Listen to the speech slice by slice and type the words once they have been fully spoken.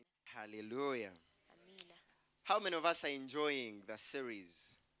Hallelujah. Amina. How many of us are enjoying the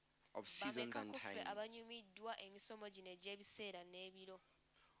series of seasons and times? Abanyumiddwa emisomo gino egy'ebiseera n'ebiro.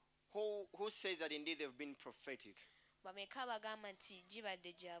 Who says that indeed they've been prophetic? Bameka bagamba nti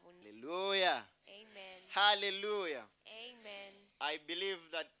gibadde gya bunne. Hallelujah. Amen. Hallelujah. Amen. I believe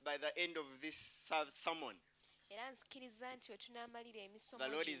that by the end of this sermon, Era nzikiriza nti we tunaamalira emisomo the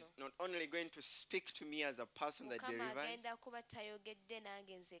Lord gino, is not only going to speak to me as a person that Mukama delivers, agenda kuba tayogedde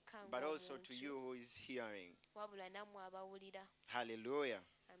nange nzekka but also to ng'omuntu, you who is hearing. wabula nammwe abawulira. Hallelujah.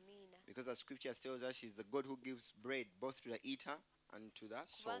 Amiina. Because the scripture tells us He's the God who gives bread both to the eater and to the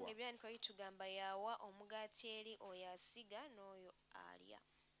sower. Kubanga ebyandikwa bitugamba yawa omugaati eri oyo asiga n'oyo alya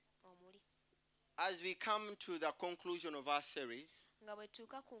omuli. As we come to the conclusion of our series, Nga bwe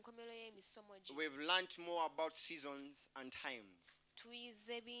tuuka ku nkomerero y'emisomo gino, we've learned more about seasons and times.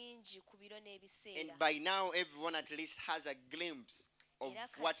 tuyize bingi ku biro And n'ebiseera. by now, everyone at least has a glimpse of Era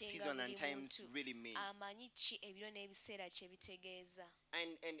what kati nga season and buli times muntu really mean. amanyi ki ebiro n'ebiseera kye bitegeeza.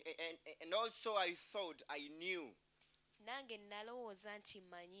 And also I thought I knew Nange nalowooza nti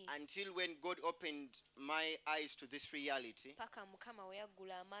mmanyi until when God opened my eyes to this reality paka Mukama we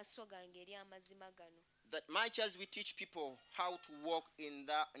yaggula amaaso gange eri amazima gano, that much as we teach people how to walk in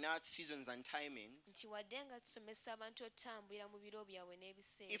our seasons and timings, nti wadde nga tusomesa abantu otambulira mu biro byabwe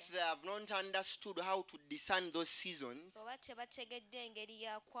n'ebiseera, if they have not understood how to discern those seasons, oba tebategedde engeri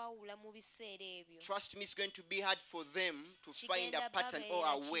ya kwawula mu biseera ebyo, trust me, it's going to be hard for them to find a kigenda pattern or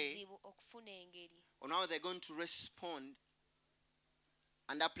babeera a way kizibu okufuna engeri on how they're going to respond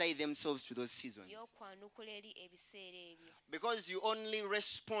and apply themselves to those seasons. y'okwanukula eri ebiseera ebyo. Because you only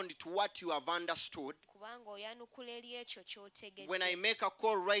respond to what you have understood. Kubanga oyanukula eri ekyo ky'otegedde. When I make a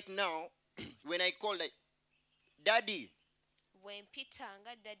call right now, when I call like, Daddy, Bwe mpita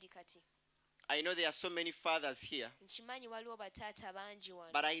nga daddi kati, I know there are so many fathers here, nkimanyi waliwo bataata bangi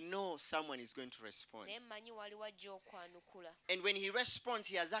wano, but I know someone is going to respond. naye mmanyi waliwo ajja okwanukula. And when he responds,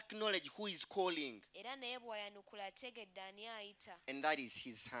 he has acknowledged who is calling, Era naye bw'ayanukula ategedde ani ayita, and that is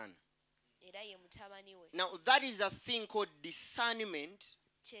his son. era ye mutabani we. Now, that is a thing called discernment,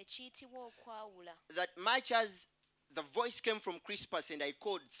 Kye kiyitibwa okwawula. that much as the voice came from Crispus and I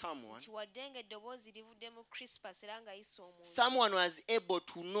called someone, Nti wadde nga eddoboozi livudde mu Crispus era ng'ayisa omuntu, someone was able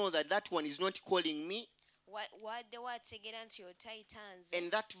to know that that one is not calling me, waddewo ategeera nti otayita nze,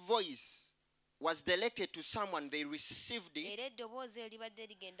 and that voice was directed to someone, they received it. era eddoboozi eryo libadde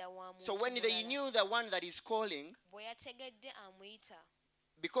ligenda wa muntu So when they mulala. knew the one that is calling, Bwe yategedde amuyita,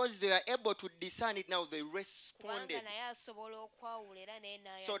 because they were able to discern it now, they kubanga responded. naye asobola okwawula era naye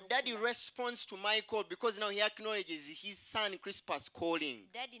So daddy n'ayanukula. responds to my call because now he acknowledges his son Crispus calling.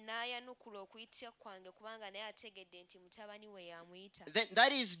 Daddi n'ayanukula okuyitira kwange kubanga naye ategedde nti mutabani we yamuyita. Then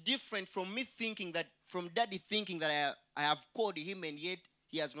that is different from me thinking that, from daddy thinking that I have called him and yet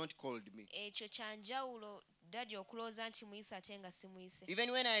he has not called me. Ekyo kya njawulo daddi okulowooza nti muyise ate nga simuyise.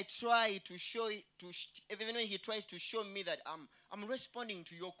 Even when I try to show, even when he tries to show me that I'm responding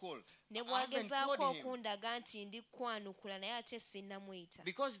to your call, Ne I haven't bw'agezaako called him. okundaga nti ndi kwanukula naye ate sinnamuyita.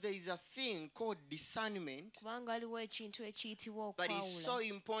 Because there is a thing called discernment Kubanga waliwo ekintu ekiyitibwa that is so okwawula,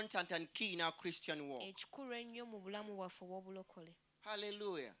 important and key in our Christian walk. ekikulu ennyo mu bulamu bwaffe obw'obulokole.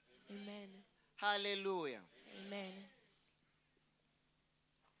 Hallelujah. Amen. Hallelujah. Amen.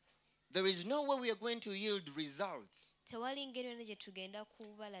 There is no way we are going to yield results Tewali ngeri yonna gye tugenda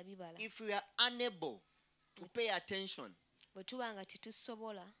kubala bibala if we are unable to pay attention bwe tuba nga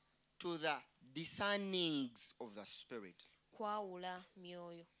tetusobola to the discernings of the Spirit. kwawula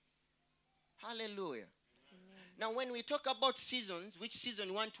myoyo. Hallelujah. Now, when we talk about seasons, which season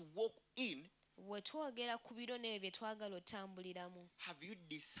you want to walk in, Bwe twogera ku biro n'ebyo bye twagala otambuliramu, have you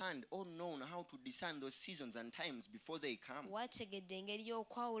discerned or known how to discern those seasons and times before they come? wategedde engeri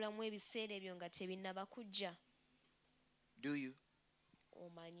y'okwawulamu ebiseera ebyo nga tebinnaba kujja? Do you?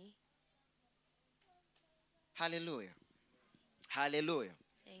 Omanyi? Hallelujah. Hallelujah.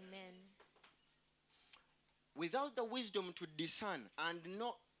 Amen. Without the wisdom to discern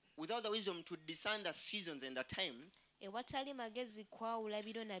without the wisdom to discern the seasons and the times, Ewatali magezi kwawula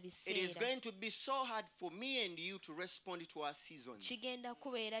biro na it is biseera, going to be so hard for me and you to respond to our seasons. kigenda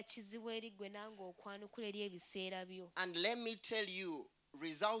kubeera kizibu eri ggwe nange okwanukula eri ebiseera byo. And let me tell you,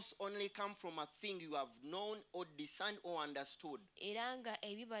 results only come from a thing you have known or discerned or understood. Era nga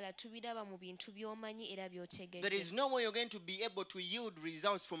ebibala tubiraba mu bintu by'omanyi era by'otegedde. There is no way you're going to be able to yield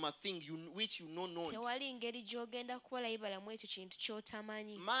results from a thing which you know not. Tewali ngeri gy'ogenda kubala bibala mu ekyo kintu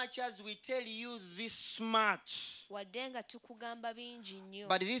ky'otamanyi. Much as we tell you this much, Wadde nga tukugamba bingi nnyo,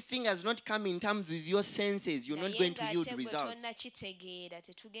 but this thing has not come in terms with your senses, you're not going to yield naye results. ng'ate gwe tonnakitegeera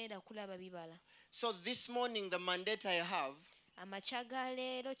tetugenda kulaba bibala. So this morning, the mandate I have amakya ga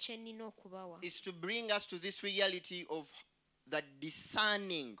leero kye nnina okubawa is to bring us to this reality of the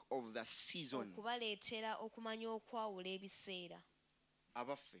discerning of the season. okubaleetera okumanya okwawula ebiseera.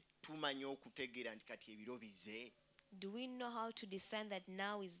 Abaffe tumanya okutegeera nti kati ebiro bize Do we know how to discern that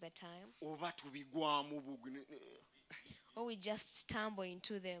now is the time, oba tubigwamu or we just stumble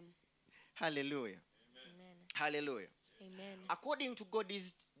into them? Hallelujah. Amen. Hallelujah. Amen. According to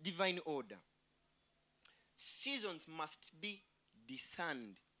God's divine order, seasons must be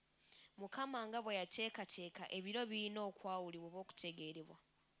discerned. Mukama nga bwe yateekateeka ebiro birina okwawulibwa oba okutegeerebwa.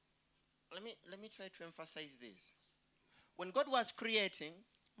 Let me try to emphasize this. When God was creating,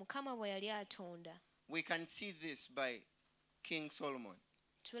 Mukama bwe yali atonda, we can see this by King Solomon.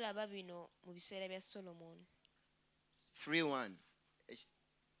 tulaba bino mu biseera bya Solomoni. 3:1.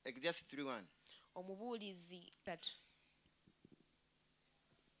 Just 3:1. Omubuulizi 3.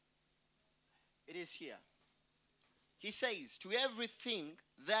 It is here. He says, to everything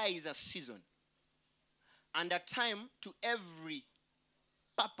there is a season and a time to every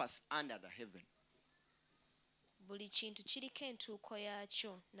purpose under the heaven. Buli kintu kiriko entuuko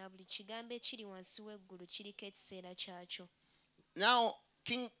yaakyo na buli kigambo ekiri wansi w'eggulu kiriko ekiseera kyakyo. Now,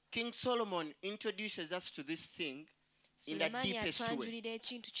 King Solomon introduces us to this thing in the Sulemaani deepest way. atwanjulira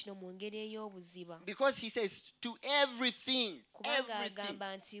ekintu kino mu ngeri ey'obuziba. Because he says, to everything, Kubanga everything.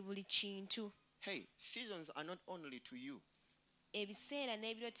 agamba nti buli kintu. Hey, seasons are not only to you. Ebiseera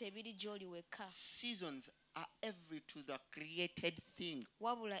n'ebiro tebiri gy'oli wekka. Seasons are every to the created thing.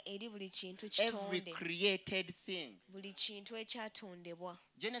 Wabula eri buli kintu Every kitonde. created thing. Buli kintu ekyatondebwa.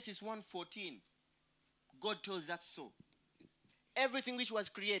 Genesis 1:14. God tells us so. Everything which was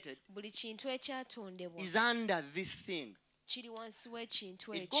created Buli kintu ekyatondebwa is under this thing. kiri wansi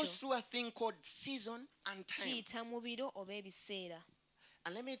w'ekintu It ekyo. goes through a thing called season and time. Kiyita mu biro oba ebiseera.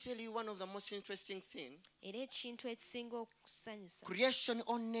 And let me tell you one of the most interesting things. Era ekintu ekisinga okusanyusa. Creation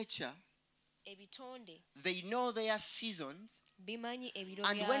on nature, Ebitonde they know their seasons. bimanyi ebiro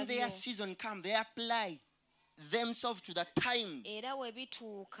And when their byabyo. season comes, they apply themselves to the times. Era we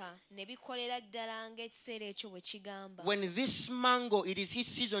bituuka ne bikolera ddala ng'ekiseera ekyo bwe kigamba. When this mango, it is his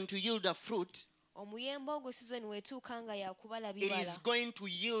season to yield a fruit, Omuyembe ogwo sizoni wetuuka nga yakubala it is bibala. going to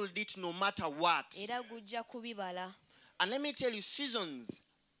yield it no matter what. Era gujja kubibala. And let me tell you, seasons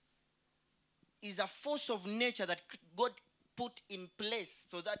is a force of nature that God put in place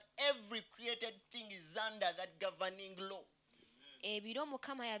so that every created thing is under that governing law. Ebiro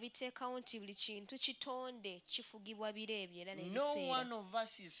Mukama yabiteekawo nti buli kintu kitonde kifugibwa biro ebyo era No one n'ebiseera. of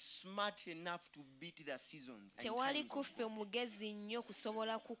us is smart enough to beat the seasons. and Tewali times of kuffe God. mugezi nnyo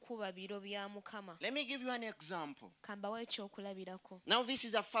kusobola kukuba biro bya Mukama. Let me give you an example. Kambawo ekyokulabirako. Now, this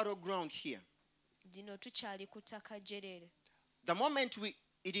is a fallow ground here. Dino tukyali ku ttaka jjerere. The moment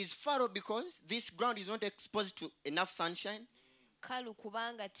it is fallow because this ground is not exposed to enough sunshine. Kalu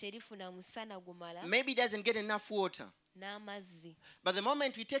kubanga terifuna musana gumala Maybe it doesn't get enough water. n'amazzi. But the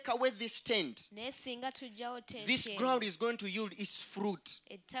moment we take away this tent, Naye singa tuggyawo this tenti ground is going to yield its fruit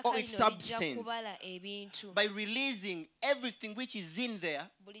ettaka or its lino lijja substance kubala ebintu. by releasing everything which is in there,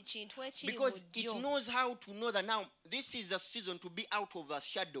 Buli kintu ekiri mu because it ddyo knows how to know that now this is the season to be out of the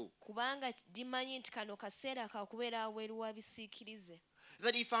shadow. kubanga dimanyi nti kano kaseera ka kubeera wabweru wa bisiikirize.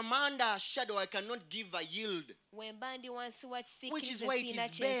 That if I'm under a shadow, I cannot give a yield. Bwe mba ndi wansi wa Which is kisiikirize why it siina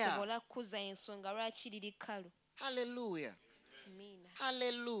is bare. kyensobola kukuza ensonga lwaki liri kkalu. Hallelujah. Amiina.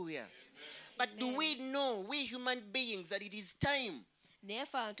 Hallelujah. But do we know, we human beings, that it is time Naye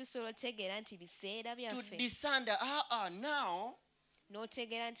ffe abantu tusobola otegeera nti biseera to byaffe. discern that now,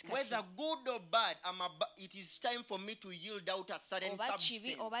 N'otegeera nti whether kati good or bad, it is time for me to yield out a certain oba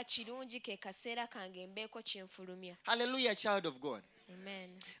kibi substance. oba kirungi ke kaseera kange mbeeko kyenfulumya. Hallelujah, child of God. Amen.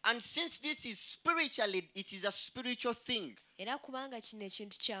 And since this is spiritually, it is a spiritual thing. Era kubanga kino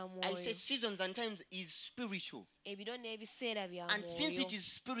ekintu kya I say mwoyo. seasons and times is spiritual. Ebiro n'ebiseera bya And since it mwoyo. is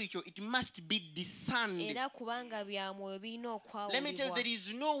spiritual, it must be discerned. Era kubanga bya mwoyo birina Let me tell you, okwawulibwa. there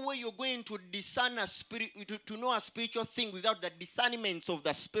is no way you're going to discern a spirit, to know a spiritual thing without the discernments of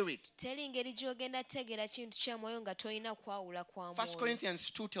the spirit. Teri ngeri gy'ogenda tegeera kintu kya mwoyo nga tolina kwawula kwa 1 mwoyo.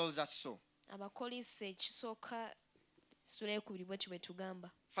 Corinthians 2 tells us so. Abakolinso ekisooka sura y'okubiri bw'ekyo bwe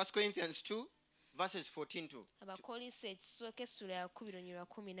tugamba. 1 Corinthians 2, verses 14 to. Abakolinso ekisooka essula ya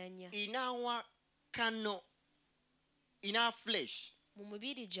 2:14. In our flesh, Mu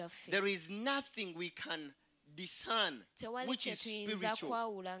mibiri gyaffe there is nothing we can discern tewali which kye is tuyinza spiritual.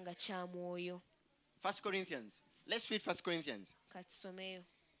 kwawula nga kya mwoyo. 1 Corinthians. Let's read 1 Corinthians. Katusomeyo.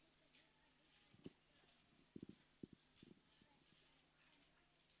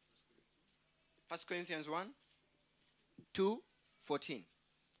 First Corinthians 1, 2, 14.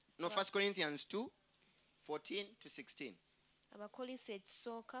 No, 1 Corinthians 2, 14 to 16. abakolisi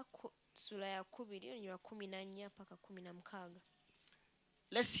ekisooka ssula ya 2 onywa 14 paka 16.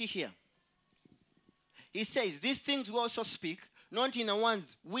 Let's see here. He says, these things we also speak, not in the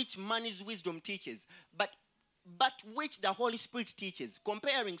ones which man's wisdom teaches, but which the Holy Spirit teaches,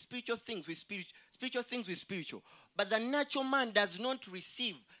 comparing spiritual things with spiritual. But the natural man does not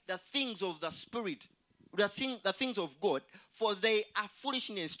receive the things of the Spirit, the things of God, for they are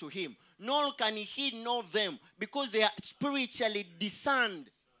foolishness to him. Nor can he know them, because they are spiritually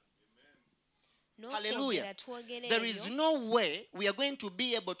discerned. Hallelujah. There is no way we are going to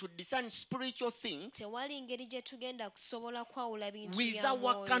be able to discern spiritual things with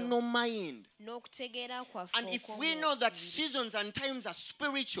our carnal mind. And if we know that seasons and times are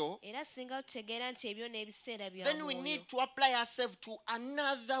spiritual, then we need to apply ourselves to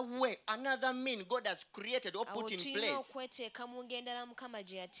another way, another mean God has created or put in place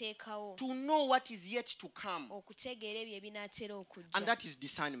to know what is yet to come. And that is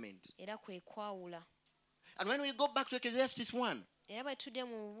discernment. And when we go back to Ecclesiastes 1,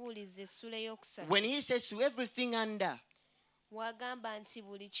 when he says to everything under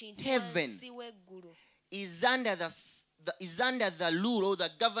heaven is under the rule or the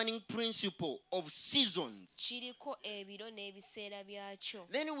governing principle of seasons,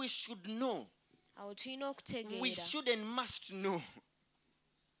 then we should know, we should and must know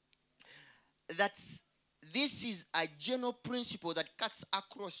that this is a general principle that cuts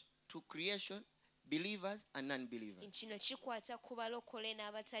across to creation, believers and non-believers.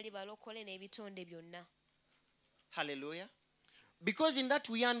 Hallelujah. Because in that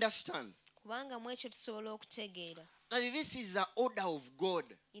we understand that this is the order of God.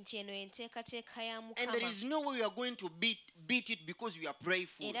 And there is no way we are going to beat it because we are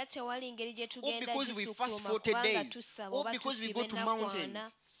prayerful, or because we fast 40 days, or because we go to mountains.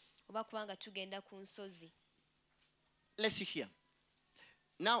 Let's see here.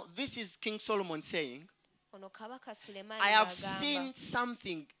 Now, this is King Solomon saying, I have seen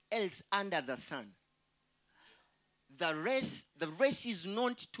something else under the sun. The race is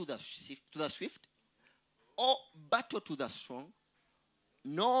not to the swift, or battle to the strong,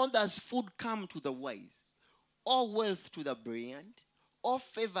 nor does food come to the wise, or wealth to the brilliant, or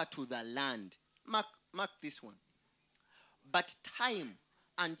favor to the land. Mark this one. But time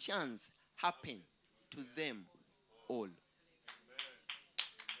and chance happen to them all.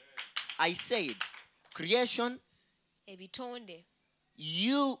 I said, creation,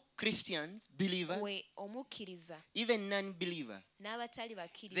 you Christians, believers, even non-believers,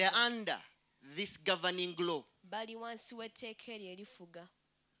 they are under this governing law.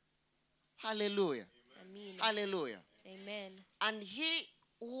 Hallelujah. Amen. Hallelujah. Amen. And he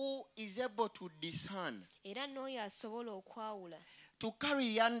who is able to discern, to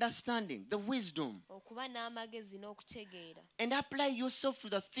carry the understanding, the wisdom, and apply yourself to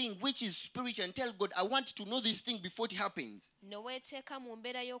the thing which is spiritual and tell God, I want to know this thing before it happens. Then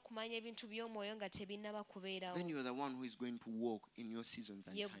you are the one who is going to walk in your seasons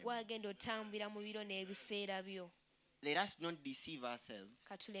and times. Let us not deceive ourselves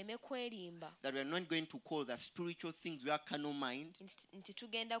that we are not going to call the spiritual things we are carnal mind and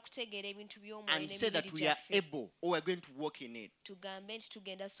say that we are able or we are going to walk in it.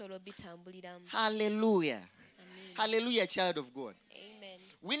 Hallelujah. Amen. Hallelujah, child of God. Amen.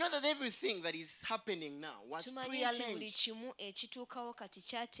 We know that everything that is happening now was prearranged. It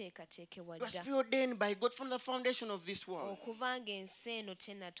was preordained by God from the foundation of this world.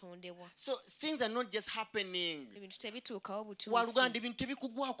 So things are not just happening.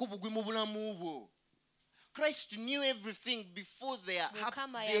 Christ knew everything before they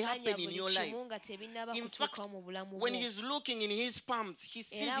happen in your life. In fact, when he's looking in his palms, he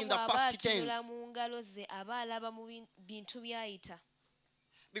sees in the past tense.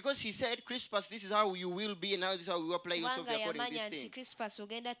 Because he said, Crispus, this is how you will be, and now this is how you apply yourself according to this thing.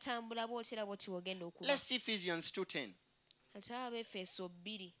 Let's see Ephesians 2:10.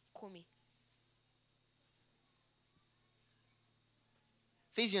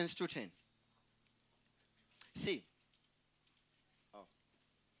 Ephesians 2:10. See. Oh.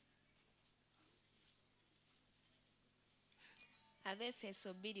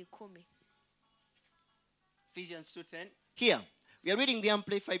 Ephesians 2:10. Here. We are reading the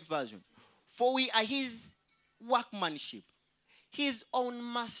Amplified Version. For we are his workmanship, his own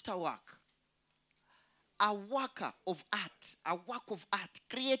masterwork, a work of art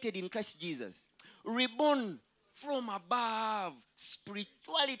created in Christ Jesus, reborn from above,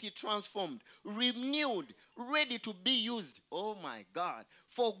 spirituality transformed, renewed, ready to be used, oh my God,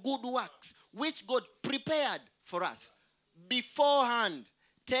 for good works, which God prepared for us beforehand,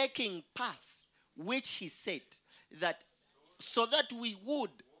 taking path which he set, that so that we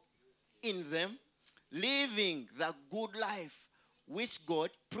would in them, living the good life which God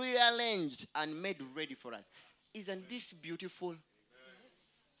prearranged and made ready for us. Isn't this beautiful?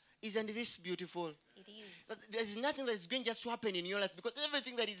 Isn't this beautiful? It is. There is nothing that is going just to happen in your life, because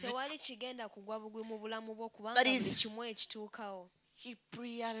everything that is Tewali kigenda kugwa bugwi mu bulamu bwo That kubanga is- buli kimu ekituukawo He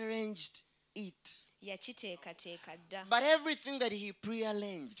prearranged it. yakiteekateeka dda. But everything that he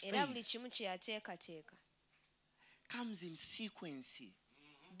prearranged, Era buli faith, kimu kye yateekateeka comes in sequence.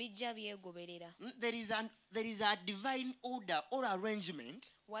 bijja byegoberera. There is a divine order or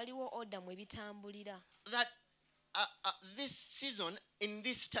arrangement Waliwo oda mwe bitambulira that this season, in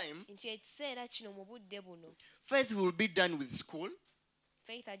this time, nti ekiseera kino mu budde buno faith will be done with school.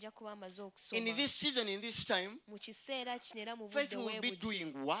 Faith ajja kuba amaze In okusoma. this season, in this time, Mu kiseera kino era mu faith budde will be weebuti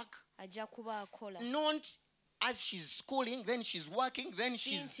doing work. ajja kuba akola. Not as she's schooling, then she's working, then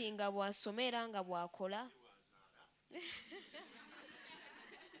Si she's... nti nga bw'asoma era nga bw'akola.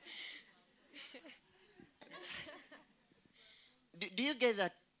 Do you get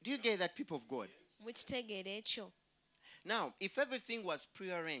that? Do you get that, people of God? Mukitegeera ekyo. Now, if everything was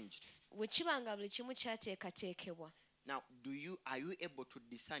prearranged, Bwe kiba nga buli kimu kyateekateekebwa, now are you able to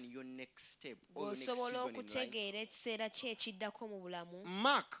discern your next step or your next bw'osobola season in life? okutegeera ekiseera ki ekiddako mu bulamu,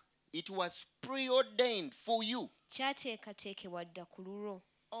 Mark, it was preordained for you. kyateekateekebwa dda ku lulwo.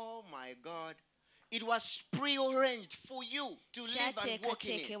 Oh my God. It was prearranged for you to live and walk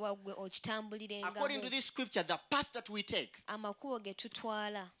in it. Kyateekateekebwa gwe According to okitambulirengamu. this scripture, the path that we take, Amakubo ge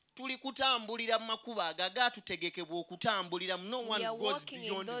tutwala. tuli kutambulira mu makubo ago agatutegekebwa okutambulira. No one We are goes walking in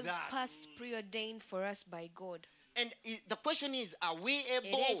beyond those that. paths preordained for us by God. And the question is, are we Era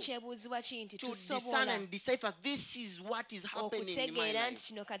able ekyebuuzibwa kiri nti to discern tusobola and decipher this is what is happening in my okutegeera nti life?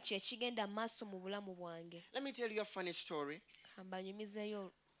 kino kati kyekigenda mu maaso mu bulamu bwange. Let me tell you a funny story.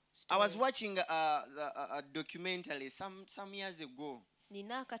 Mbanyumizeyo I was story. watching a documentary some years ago.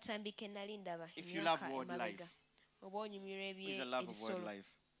 Nina akatambi ke nali ndaba If you love emyaka wildlife. emabega. Oba onyumirwa It's a love of ebisolo. wildlife.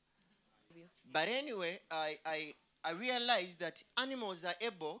 But anyway, I realized that animals are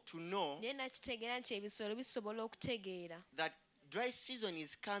able to know Naye nakitegeera nti ebisolo bisobola okutegeera that dry season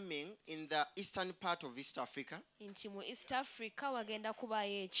is coming in the eastern part of East Africa. nti mu East Africa wagenda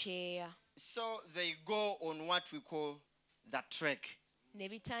kubaayo ekyeya. So they go on what we call the trek. Ne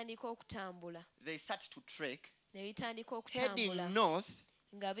bitandika okutambula. They start to trek, Ne bitandika heading okutambula north,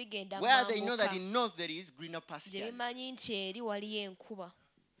 nga bigenda where they know that mambuka. in north there is greener Gye pastures. bimanyi nti eri waliyo enkuba.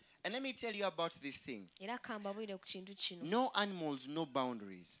 And let me tell you about this thing. Era kambabwire ku kintu kino. No animals, no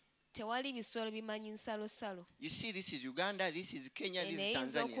boundaries. Tewali bisolo bimanyi nsalosalo. You see, this is Uganda, this is Kenya, this Eno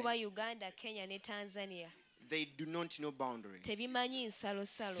is eyinza okuba Tanzania. Uganda, Kenya ne Tanzania. They do not know boundaries. Tebimanyi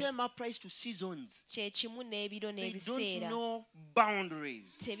nsalosalo. Same applies to seasons. Kye kimu n'ebiro They don't n'ebiseera. know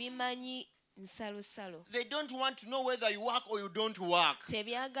boundaries. Tebimanyi nsalosalo. They don't want to know whether you work or you don't work.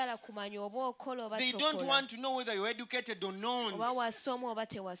 Tebyagala kumanya oba okola oba They don't tokola. want to know whether you're educated or Oba not. wasoma oba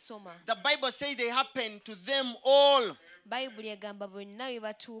tewasoma. The Bible says they happen to them all. Bayibuli egamba bonna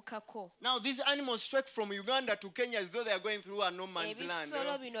bibatuukako. Now, these animals trek from Uganda to Kenya as though they are going through a no man's Ebisolo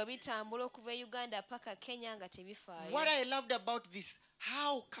land. bino bitambula okuva e Uganda paka Kenya nga tebifaayo. What I loved about this,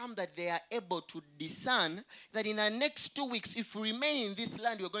 how come that they are able to discern that in the next 2 weeks, if we remain in this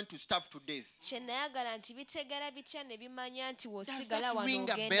land, we're going to starve to death? Kye nayagala nti bitegera bitya ne bimanya nti Does w'osigala that wano ring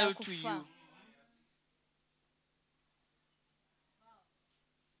a ogenda bell to kufa. you?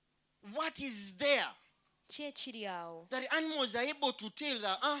 What is there Ki ekiri awo? that animals are able to tell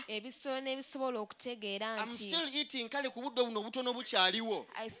that, Ebisolo n'ebisobola okutegeera I'm nti still eating kale ku budde buno obutono bukyaliwo.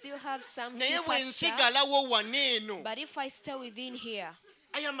 I still have some Naye few bwe pasture, nsigalawo waneeno, but if I stay within here,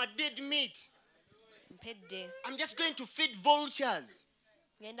 I am a dead meat. mpedde. I'm just going to feed vultures.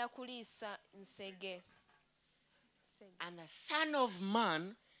 Ngenda kuliisa nsege. And the Son of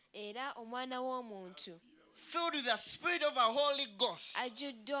Man, Era omwana w'omuntu filled with the Spirit of our Holy Ghost,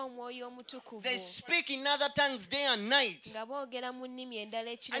 ajjudde omwoyo omutukuvu they speak in other tongues day and night. nga boogera mu nnimi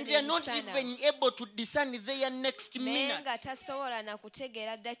endala ekiro And they are not n'emisana. even able to discern their next Naye minute. nga tasobola na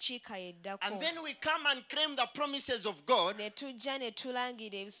kutegeera ddakiika yeddako. And then we come and claim the promises of God. Ne tujja ne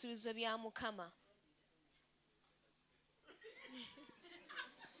tulangira ebisuubizo bya Mukama.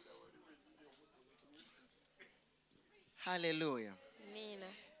 Hallelujah. Amiina.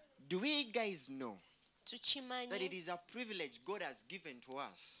 Do we guys know that it Tukimanyi is a privilege God has given to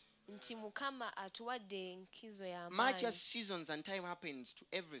us? nti Mukama atuwadde enkizo Much y'amaanyi. as seasons and time happens to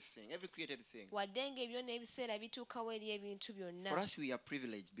everything, every created thing. Wadde ng'ebyo n'ebiseera bituukawo eri ebintu byonna. For us, we are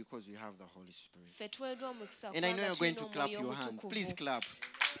privileged because we have the Holy Spirit. Ffe tuweeddwa omukisa And I know kubanga you're going tulina to clap omwoyo your hands. Please omutukuvu. clap.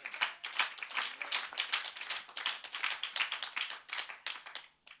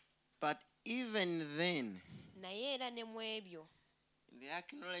 But even then, naye era ne mu ebyo in the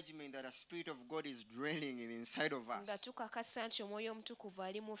acknowledgement that the Spirit of God is dwelling inside of nga us. tukakasa nti omwoyo omutukuvu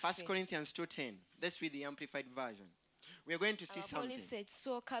ali mu 1 ffe. Corinthians 2:10. Let's read the Amplified Version. We are going to see something. Abapoliisi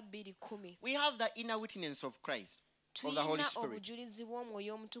ekisooka 2:10. We have the inner witness of Christ, of the Holy tulina Spirit. obujulizi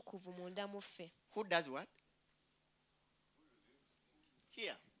bw'omwoyo omutukuvu munda mu ffe. Who does what?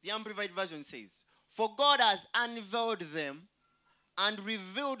 Here, the Amplified Version says, "For God has unveiled them and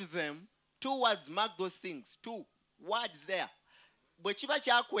revealed them." 2 words mark those things. 2 words there. Bwe kiba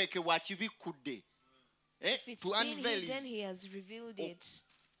kyakwekebwa kibikudde. If it's To been unveil hidden, is he has revealed it.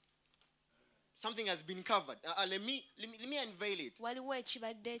 something has been covered. Let me unveil it. Waliwo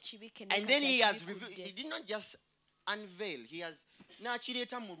ekibadde ekibike And then he has revealed. He did not just unveil. He has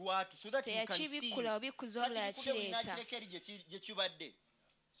n'akireeta mu lwatu so that you can see it. teyakibikkula obikkuza wabula yakireeta. N'akireka eri gye kibadde.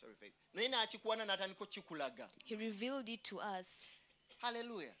 Sorry, Faith. Naye n'akikuwana n'atandika okikulaga. He revealed it to us.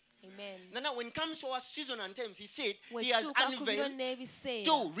 Hallelujah. Amen. Now, when it comes to our season and times, he said Bwe he has kituuka ku biro unveiled,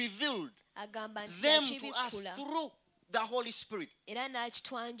 n'ebiseera revealed agamba nti them to us yakibikkula through the Holy Spirit. era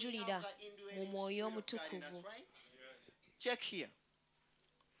n'akitwanjulira mu mwoyo That's omutukuvu. right. Check here.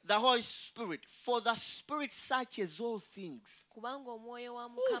 The Holy Spirit. For the Spirit searches all things. kubanga omwoyo wa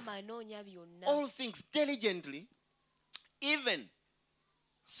mukama anoonya byonna All things diligently, even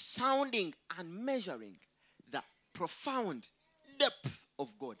sounding and measuring the profound depth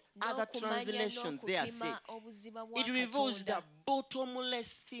of God. Other n'okumanya translations there say n'okupima obuziba bwa it reveals the katonda bottomless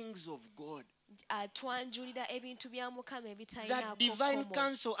things of God. atwanjulira ebintu bya mukama ebitalina That divine kkomo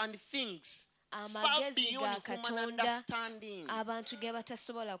counsel and things far amagezi beyond ga human katonda understanding. abantu ge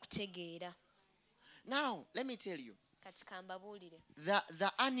batasobola kutegeera. Now, let me tell you, kati kambabuulire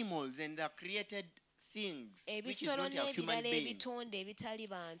the animals and the created things, which is ebisolo not a human n'ebirala being, ebitonde ebitali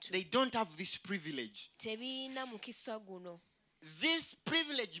bantu they don't have this privilege. tebirina mukisa guno. This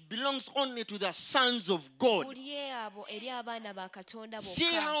privilege belongs only to the sons of God. Kuli abo eri abaana ba katonda See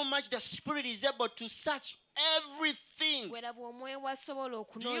bokka. how much the Spirit is able to search everything. Wera bw'omwoyo wasobola Do you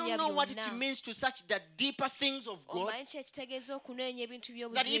okunoonya know what it byonna. means to search the deeper things of God? Omanyi ki ekitegeeza okunoonya ebintu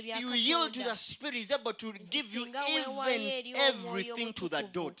That by'obuzibu if bya you yield to the katonda. Spirit, He's able to give you Singa weewaayo even eri omwoyo everything to the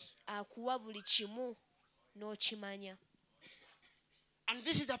omutukuvu, dot. akuwa buli kimu n'okimanya. And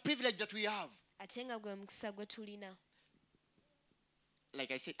this is the privilege that we have. Ate nga gwe mukisa gwe tulina. Like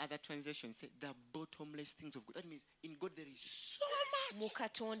I said, other translations say the bottomless things of God. That means in God there is so Mu much.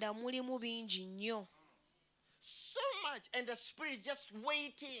 katonda mulimu bingi nnyo. So much. And the Spirit is just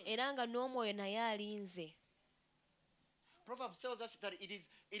waiting. Era nga n'omwoyo naye alinze. Proverbs tells us that it is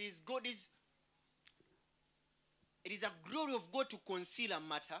a glory of God to conceal a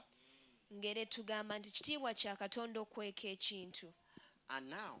matter. Ngere tugamba nti kitiibwa kya katonda okweka ekintu. And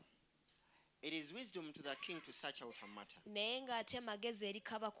now, it is wisdom to the king to search out a matter. Naye ng'ate magezi eri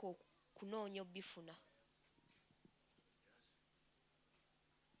kabaka okunoonya obifuna.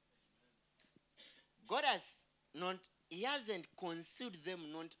 God He hasn't concealed them,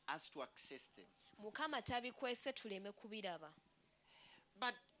 not us to access them. Mukama tabikwese tuleme kubiraba.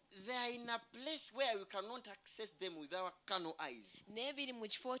 But they are in a place where we cannot access them with our carnal eyes. Naye biri mu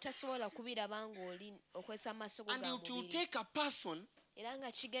kifo tasobola kubiraba ng'oli okwesa amaaso go And ga it will mubiri. take a person Era nga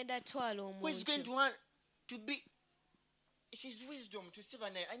kigenda twala who is going omuntu. to want to be. It is wisdom to say,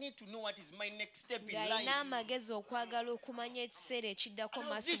 I need to know what is my next step in life. Ng'alina amagezi okwagala okumanya ekiseera ekiddako Now,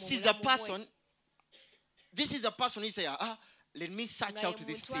 maaso this mu is a bulamu bwe. person. This is a person who say, let me search Nga ye out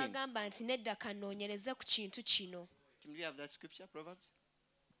this muntu thing. agamba nti nedda kanoonyereze ku kintu kino. Do we have that scripture, Proverbs?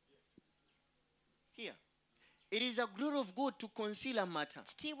 Here. It is a glory of God to conceal a matter.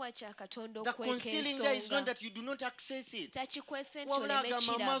 Kitiibwa kya katonda The okweka concealing there is not ensonga. that you do not access it. Takikwese nti Wabula oleme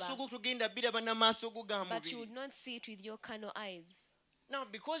agamba amaaso kiraba. go tugenda biraba n'amaaso go ga But you would mubiri. not see it with your carnal eyes. Now,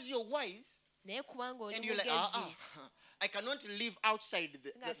 because you're wise, Naye kubanga oli and you're like, mugezi I cannot live outside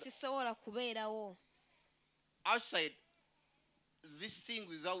nga sisobola kubeerawo outside this thing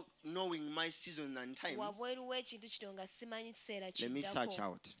without knowing my season and times. wabweru w'ekintu kino nga simanyi kiseera Let me search kiddako.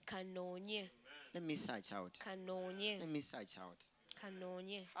 out. Kanoonye, Let me search out. kanoonye, Let me search out.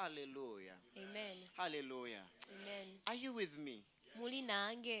 kanoonye. Hallelujah. Amen. Hallelujah. Amen. Are you with me? Muli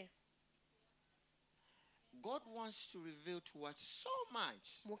nange. God wants to reveal to us so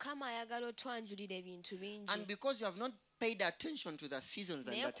much. Mukama ayagala otwanjulira ebintu And bingi. because you have not paid attention to the seasons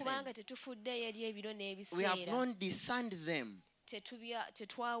and Naye the kubanga times, tetufuddeyo eri ebiro we have n'ebiseera. not discerned them.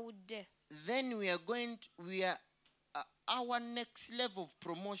 Tetwawudde. Then our next level of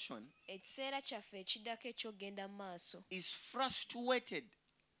promotion Ekiseera kyaffe ekiddako eky'okgenda mu maaso is frustrated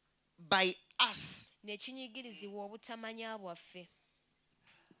by us. ne kinyigirizibwa obutamanya bwaffe.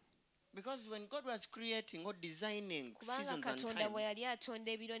 Because when God was creating or designing kubanga seasons and katonda bwe times, yali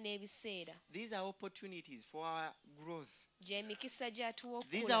atonda ebiro n'ebiseera these are opportunities for our growth. gy'emikisa gy'atuwa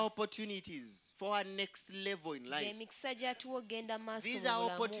These are okukula opportunities for our next level in life. gy'emikisa gy'atuwa okgenda mu maaso These mu are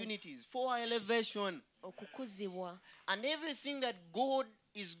bulamu opportunities for our elevation. okukuzibwa And everything that God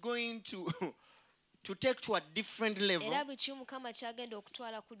is going to take to a different level, era buli kimu mukama kyagenda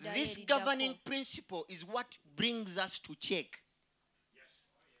okutwala ku ddala this governing eriddako principle is what brings us to check.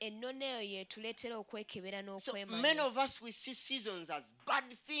 ennono eyo yeetuleetera okwekebera So many n'okwemanya of us, we see seasons as bad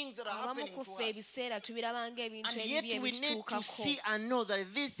things that are abamu happening ku to ffe us. ebisera tubiraba ng'ebintu And ebibi yet we need to ebitutuukako see and know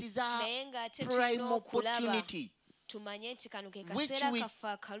that this is our naye ng'ate prime tulina okulaba opportunity, tumanye nti kano ke which kaseera we- kaffe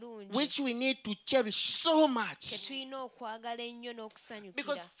akalungi which we need to cherish so ke much. tulina okwagala ennyo Because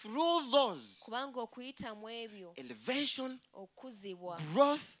n'okusanyukira through those, kubanga okuyitamu ebyo elevation, okukuzibwa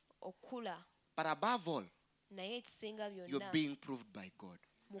growth, okula but above all, naye ekisinga you're byonna being proved by God.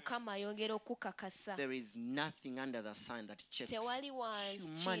 mukama ayongera okukakasa There is nothing under the sun that checks tewali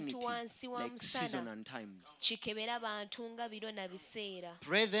humanity kintu wansi wa like season musana and times. kikebera bantu nga biro na biseera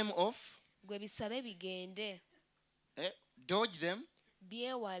Pray them off, gwe bisabe bigende dodge them.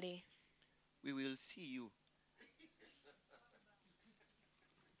 byewale We will see you.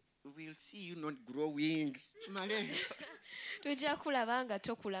 We will see you not growing. tujja kulaba nga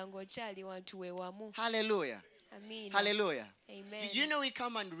tokula ng'okyali wantu we wamu Hallelujah. amiina Hallelujah. amen You know, we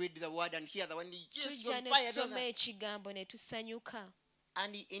come and read the word and hear the one. Yes, tujja on ne fire, tusoma don't ekigambo ne tusanyuka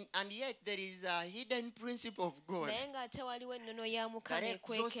and yet there is a hidden principle of God naye ng'ate waliwo ennono ya that mukama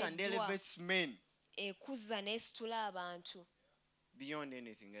exalts and ekwekeddwa elevates men ekuzza n'esitula abantu beyond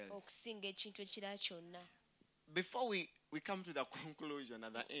anything else. okusinga ekintu ekirala kyonna Before we come to the conclusion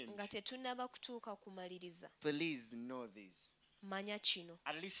at the end, nga tetunnaba kutuuka kumaliriza please know this. manya kino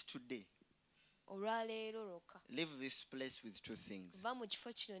At least today, olwaleero lwokka leave this place with two things. va mu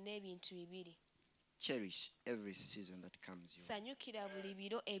kifo kino n'ebintu bibiri Cherish every season that comes your way. sanyukira buli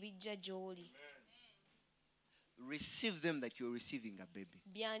biro ebijja gy'oli Receive them that you're receiving a baby.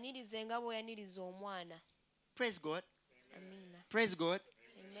 byanirize nga bw'oyaniriza omwana Praise God. amiina Praise God.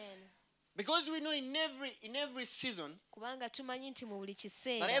 amen Because we know in every season, kubanga tumanyi nti mu buli that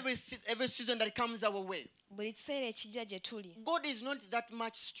kiseera every season that comes our way, buli kiseera ekijja gye tuli God is not that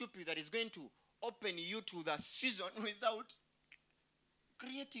much stupid that is going to open you to the season without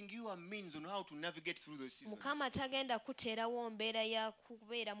creating you a means on how to navigate through those seasons. mukama tagenda kuteerawo mbeera ya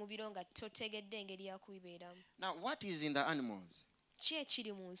kubeera mu biro nga totegedde engeri ya kubibeeramu Now, what is in the animals ki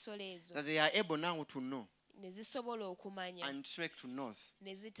ekiri mu nsolo ezo that they are able now to know ne zisobola okumanya and trek to north?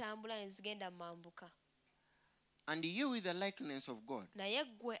 ne zitambula ne zigenda mu mambuka And you with the likeness of God, naye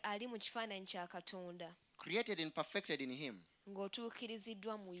ggwe ali mu kifaananyi kya katonda created and perfected in Him,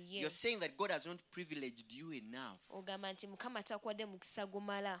 ng'otuukiriziddwa mu ye you're saying that God has not privileged you enough ogamba nti mukama takuwadde mukisa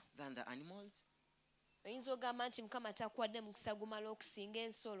gumala than the animals? oyinza ogamba nti mukama takuwadde mukisa gumala okusinga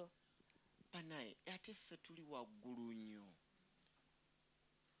ensolo Banaye, ate ffe tuli waggulu nnyo.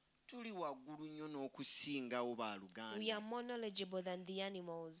 Tuli waggulu nnyo n'okusingawo we baaluganda. are more knowledgeable than the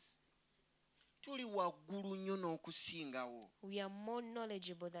animals Tuli waggulu nnyo n'okusingawo. we are more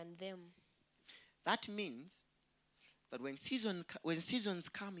knowledgeable than them That means that when seasons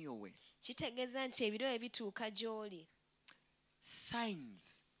come your way, kitegeeza nti ebiro ebituuka gy'oli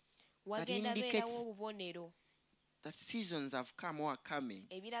signs wagenda indicates- beerawo obubonero that seasons have come or are coming,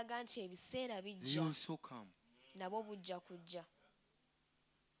 ebiraga nti ebiseera they bijja also come. nabo bujja kujja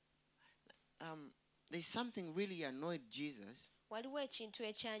There's something really annoyed Jesus waliwo ekintu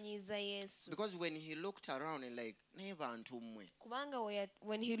ekyanyiiza yesu because when he looked around and like, naye bantu mmwe. kubanga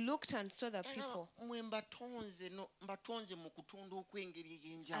when he looked and saw the people Mmwe mbatonze mu kutonda okw'engeri I've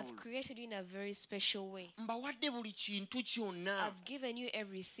ey'enjawulo. created you in a very special way Mbawadde buli kintu kyonna. I've given you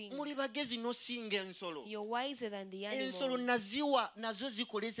everything Muli bagezi n'osinga ensolo. you're wiser than the Ensolo animals naziwa nazo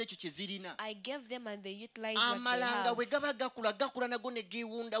zikoleza ekyo kye zirina. I gave them and they utilize what they Amalanga have bwe gaba gakula nago ne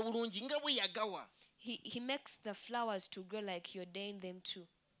geewunda bulungi nga bwe yagawa. he makes the flowers to grow like you ordained them to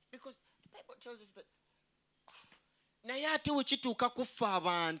Because the Bible tells us that naye ate we kituuka ku ffe but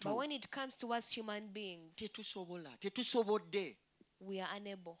abantu when it comes to us human beings tetusobodde. we are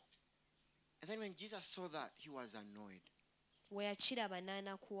unable And then when Jesus saw that, he was annoyed. weakiraba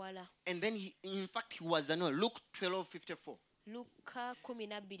n'anakuwala And then in fact he was annoyed. Luke 12:54. luka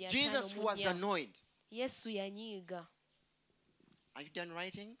Jesus was 12:54 annoyed. yesu yanyiiga Are you done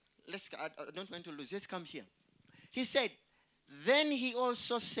writing? I don't want to lose. Let's come here. He said, then he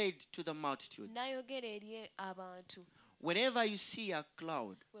also said to the multitude, n'ayogera eri abantu whenever you see a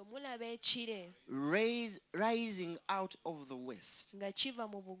cloud bwe mulaba ekire rising out of the west, nga kiva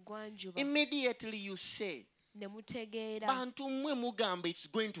mu bugwanjuba immediately you say, ne mutegeera bantu mmwe mugamba it's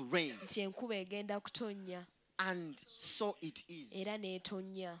going to rain. nti enkuba egenda kutonnya And so it is. era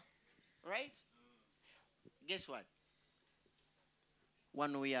n'etonnya. Right? Guess what?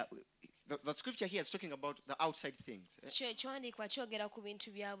 One way, the scripture here is talking about the outside things. Ekiwandiikibwa kyogera ku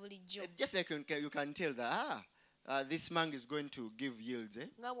bintu bya bulijjo. Just like you can tell that, this mango is going to give yields.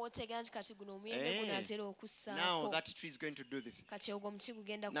 Nga bw'otegeera nti kati guno omuyembe guno atera Now okussaako. that tree is going to do this. Kati ogwo omuti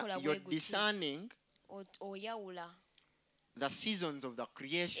gugenda Now kukola you're bwe guti. discerning Oyawula the seasons of the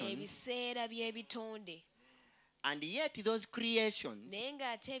creations, ebiseera by'ebitonde. and yet those creations, Naye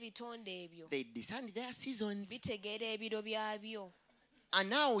ng'ate ebitonde ebyo they discern their seasons. bitegeera ebiro byabyo. And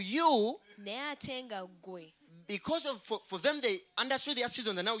now you, Naye ate nga ggwe because of for them they understood their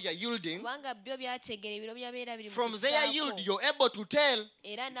season, and now you're yielding. kubanga byo byategeera ebiro byabeera biri mu From their yield, kussaako. you're able to tell.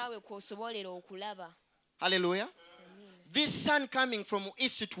 Era naawe kw'osobolera okulaba Hallelujah. This sun coming from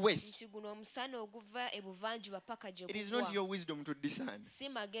east to west. nti guno omusana oguva ebuvanjuba paka gye It is not gugwa. your wisdom to discern. Si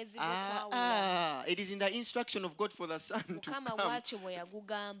magezi g'okwawula. It is in the instruction of God for the sun to Mukama come bw'atyo bwe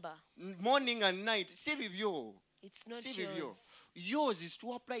yagugamba. morning and night. See bibyo. It's not See bibyo. yours. Yours is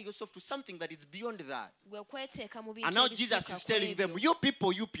to apply yourself to something that is beyond that. Gwe kweteeka mu bintu And now Jesus ebisooka is telling ku them,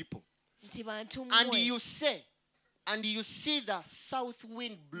 ebyo. you people. Nti bantu And mmwe you see the south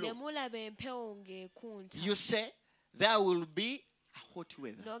wind ne blow. mulaba empewo ng'ekunta. You say there will be a hot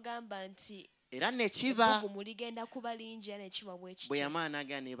weather. N'ogamba nti Era ne kiba ebbugumu ligenda kuba lingi era ne kiba bwe bwe kityo. yamala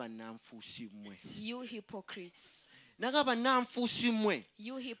n'agamba naye bannanfuusi mmwe. You hypocrites. N'agamba bannanfuusi mmwe.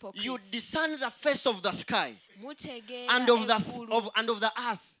 You You hypocrites. discern the face of the sky Mutegeera and of eggulu the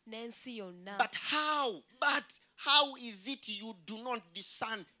earth. n'ensi yonna. But how is it you do not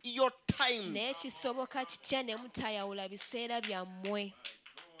discern your times? Naye kisoboka kitya ne mutayawula biseera byammwe?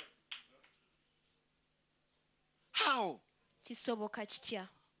 How? Kisoboka kitya?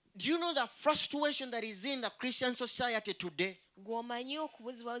 Do you know the frustration that is in the Christian society today? Gw'omanyi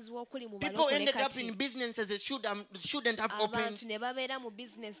okubuzibwazibwa okuli mu People balokole ended up in kati. businesses they shouldn't have opened. Abantu ne babeera mu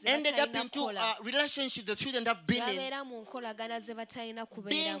bizinesi ze Ended up batalina into kukola. relationships they shouldn't have been in. Babeera mu nkolagana ze batalina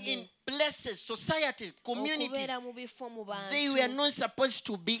Being kubeeramu. in places, societies, communities Okubeera mu bifo mu they were bantu not supposed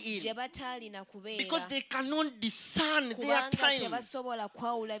to be gye in. bataalina kubeera. Because they cannot discern their Kubanga times. tebasobola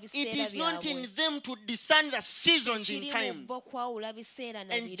kwawula It biseera is not in byabwe. them to discern the seasons in Kiri mu times. bo kwawula biseera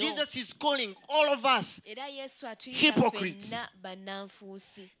na And biro. Jesus is calling all of us Era Yesu atuyita hypocrites. ffenna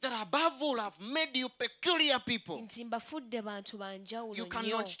bannanfuusi. that above all have made you peculiar people. Nti mbafudde bantu banjawulo You nnyo.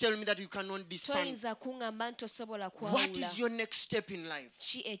 cannot tell me that you cannot discern. Toyinza kuŋŋamba nti tosobola What kwawula. is your next step in life?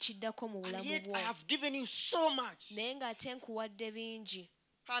 Ki ekiddako mu And bulamu yet bwo. I have given you so much. Naye ng'ate nkuwadde bingi.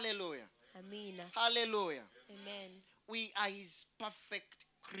 Hallelujah. Amiina. Hallelujah. Amen. We are his perfect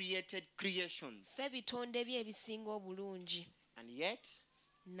created creations. Ffe bitonde bye ebisinga obulungi. And yet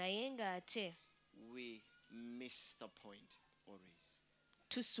Naye ng'ate we miss the point always.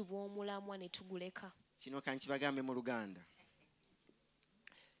 tusuba omulamwa ne tuguleka. Kino kankibagambe mu Luganda.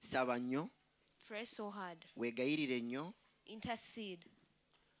 Saba nnyo, Pray so hard. weegayirire nnyo, Intercede.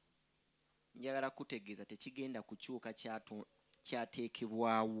 njagala kutegeeza tekigenda kukyuka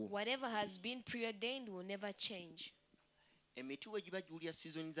kyateekebwawo. Whatever has been preordained will never change. Emiti we giba giwulira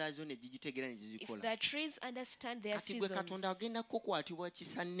sizoni zaazo ne gigitegeera ne If gizikola. the trees understand their Kati gwe seasons, Katonda agenda kukwatibwa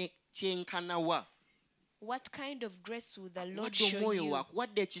kisa ne kyenkanawa. what kind of grace will the Lord Wadde show omwoyo you?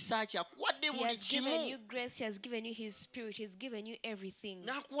 wakuwadde ekisa kye akuwadde He buli has given you kimu. grace, He has given you His Spirit, He's given you everything.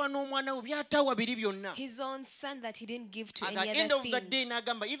 N'akuwa n'omwana we by'atawa biri byonna. His own Son that He didn't give to At the any end other of the thing. day,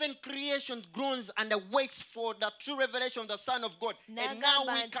 n'agamba, even creation groans and waits for the true revelation of the Son of God. And now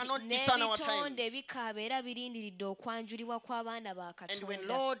N'agamba we nti cannot discern our n'ebitonde times. bikaaba era birindiridde okwanjulibwa kw'abaana ba And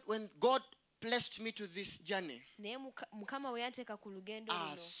Katonda. when God blessed me to this journey, Naye Mukama bwe yanteeka ku lugendo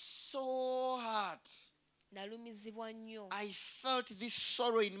luno, so hard. nalumizibwa nnyo. I felt this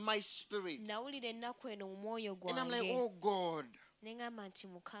sorrow in my spirit. Nawulira ennaku eno mu mwoyo And I'm like, gwange. oh God, Ne ŋŋamba nti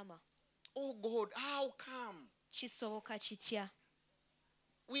Mukama, oh God, how come? kisoboka kitya?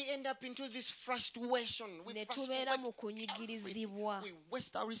 We end up into this frustration. We Ne frustrate tubeera mu everything. kunyigirizibwa. We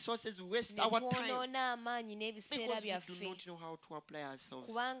waste our resources, we waste Ne our time. twonoona amaanyi n'ebiseera Because we do byaffe. not know how to apply ourselves.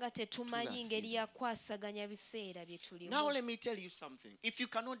 Kubanga tetumanyi to the ngeri season. ya kwasaganya biseera bye Now tulimu. let me tell you something. If you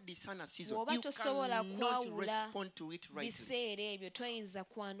cannot discern a season, Bw'oba you tosobola cannot kwawula respond to it rightly. biseera ebyo toyinza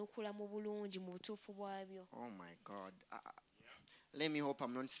kwanukula mu bulungi mu butuufu bwabyo. Oh my God. Let me hope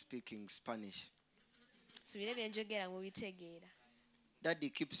I'm not speaking Spanish. Subire bye njogera mu bitegeera.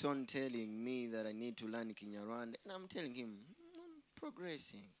 Daddy keeps on telling me that I need to learn Kinyarwanda. And I'm telling him, I'm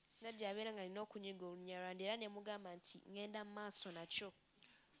progressing. Najja abeera nga alina okunyiga Olunyarwanda era ne mugamba nti ŋŋenda mu maaso nakyo.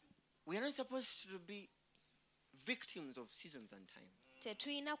 We are not supposed to be victims of seasons and times,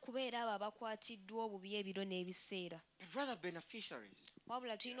 tetulina kubeera abo abakwatiddwa obubi ebiro n'ebiseera, but rather beneficiaries.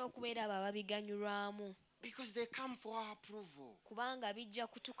 wabula tulina okubeera abo ababiganyulwamu, Because they come for our approval. kubanga bijja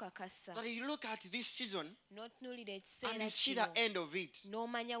kutukakasa That you look at this season n'otunuulira and ekiseera you see kino the end of it,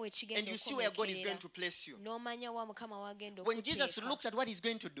 n'omanya we and kigenda you see where God is going okukomekerera to place you. n'omanya wa mukama wagenda When Jesus okuteeka. looked at what he's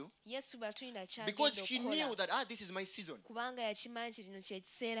going to do, Yesu bwe yatunuulira because kyagenda he knew okukola that, this is my season. kubanga yakimanyi nti kino kye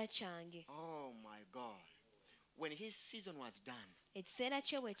kiseera kyange. Oh my God. When his season was done, Ekiseera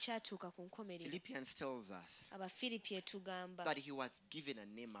kye bwe kyatuuka ku nkomerero, Philippians tells us Abafiripi etugamba that he was given a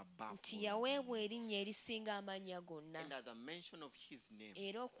name above nti all. yaweebwa erinnya erisinga amannya gonna, And at the mention of his name,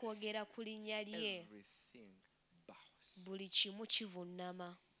 era okwogera ku linnya lye everything bows. buli kimu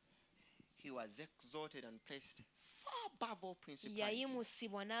kivunnama. He was exalted and placed far above all principalities,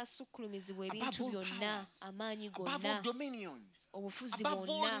 Yayimusibwa n'asukkulumizibwa above ebintu all byonna, powers, amaanyi above all gonna, dominions, obufuzi above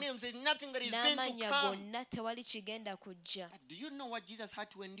all bwonna, names. There's nothing that is going to n'amannya come. gonna, tewali kigenda kujja. But do you know what Jesus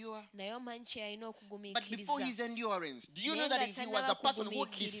had to endure? Naye omanyi kye yalina But before okugumiikiriza. his endurance, do you know Naye that nga he was a tannaba person who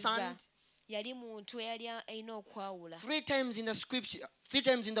kugumiikiriza, discerned? yali muntu eyali alina okwawula. 3 times in the scripture, 3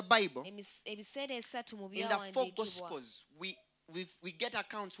 times in the Bible, Ebiseera esatu mu in the 4 byawandiikibwa, Gospels, we get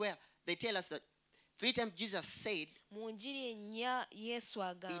accounts where they tell us that 3 times Jesus said, mu njiri ennya Yesu "It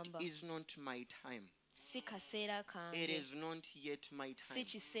agamba, is not my time. si kaseera It kange, is not yet my si time."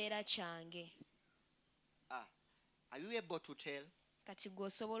 kiseera kyange. Are you able to tell? Kati gwe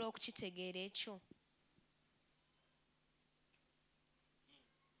osobola okukitegeera ekyo?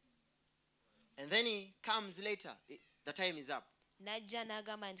 And then he comes later. The time is up. N'ajja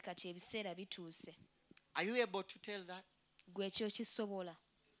n'agamba nti kati ebiseera bituuse. Are you able to tell that? Gwe ekyo kisobola?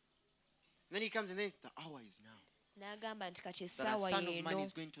 Then he comes and then the hour is now. N'agamba nti kati That the essaawa Son of Man y'eno,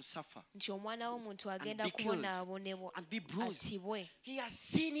 is going to suffer nti omwana w'omuntu agenda be killed kubonaabonebwa, and be bruised. attibwe, He has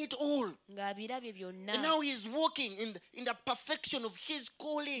seen it all. ng'abirabye byonna, And now he is walking in the perfection of his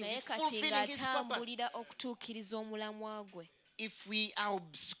calling. naye He's kati fulfilling his purpose. ng'atambulira okutuukiriza omulamwa gwe. If we are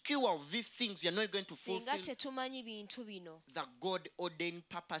obscure of these things, we are not going to Singa fulfill tetumanyi bintu bino, the God-ordained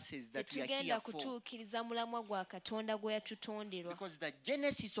purposes that we are here tetugenda for. kutuukiriza mulamwa gwa Katonda gwe yatutonderwa. Because the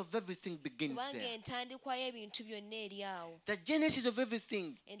genesis of everything begins Kubanga there. entandikwa y'ebintu byonna eri awo. The genesis of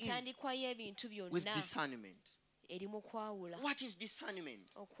everything is Entandikwa y'ebintu with byonna discernment. eri mu kwawula. What is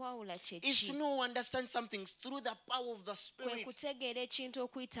discernment? Okwawula kye Is to ki? know, understand something through the power of the Kwe Spirit. kutegeera ekintu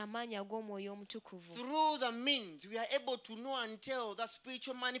okuyita amaanyi ag'Omwoyo Omutukuvu. Through the means, we are able to know and tell the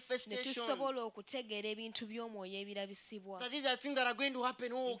spiritual Ne manifestations. tusobola okutegeera ebintu by'Omwoyo ebirabisibwa. That these are things that are going to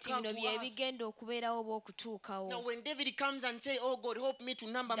happen. Oh, Nti come bino to bye us. bigenda okubeerawo oba okutuukawo. Now, when David comes and say, "Oh God, help me to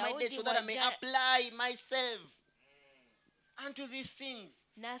number my days Daudi so that I may wajja- apply myself unto these things,"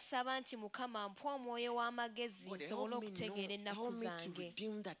 N'asaba nti Mukama mpa omwoyo w'amagezi God, nsobole help me, okutegeera ennaku help me to zange,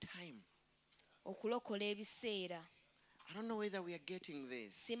 redeem the time. okulokola ebiseera. I don't know whether we are getting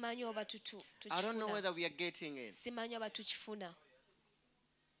this. Simanyi oba I don't know tukifuna. whether we are getting it. Simanyi oba tukifuna.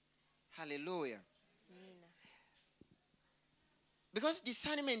 Hallelujah. Because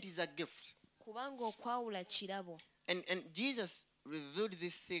discernment is a gift. Kubanga okwawula kirabo. And Jesus revealed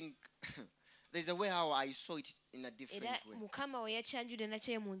this thing. There's a way how I saw it in a different Era way. Mukama we yakyanjudde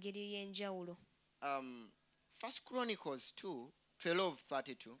nakyo mu ngeri y'enjawulo. 1 Chronicles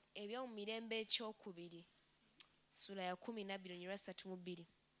 2:12-32. Eby'omu mirembe ekyokubiri, ssula ya 12:32.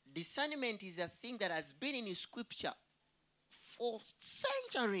 Discernment is a thing that has been in scripture for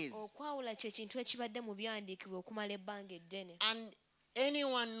centuries. Okwawula kye kintu ekibadde mu byawandiikibwa okumala ebbanga eddene. And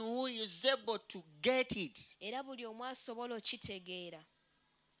anyone who is able to get it, Era buli omu asobola okitegeera,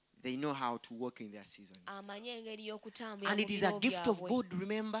 they know how to work in their seasons. amanye engeri y'okutambula And mu it is a biro gift of byabwe. God,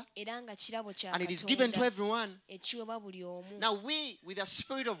 remember? Era nga kirabo kya And it is given to Katonda everyone. ekiweebwa buli omu. Now we, with the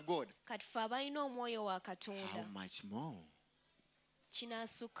Spirit of God, Kati ffe abalina omwoyo wa how Katonda, much more?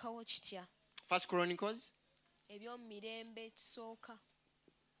 kinaasukkawo kitya? 1 Chronicles. Eby'omu mirembe ekisooka.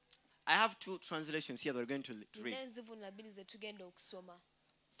 I have 2 translations here that we're going to Nina read. enzivunula bbiri ze tugenda okusoma.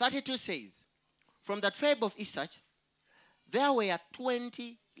 32 says, "From the tribe of Issachar, there were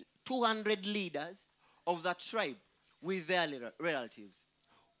 200 leaders of the tribe with their relatives.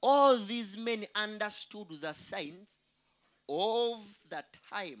 All these men understood the signs of the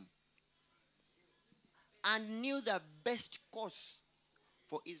time and knew the best course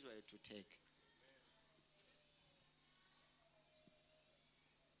for Israel to take.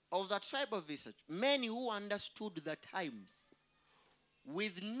 Of the tribe of Issachar, many who understood the times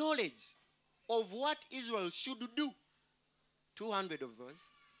with knowledge of what Israel should do." 200 of those.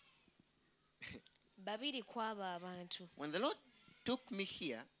 Babiri kwabo abantu. When the Lord took me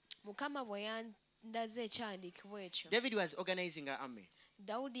here, Mukama bwe yandaze ekyawandiikibwa ekyo, David was organizing an army.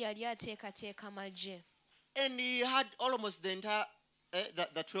 Dawudi yali ateekateeka magye. And he had almost the entire,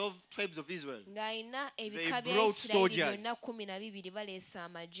 the 12 tribes of Israel. ng'alina ebika bya brought isirayiri soldiers. byonna 12 baleese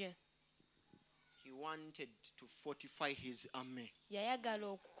amagye. He wanted to fortify his army. Yayagala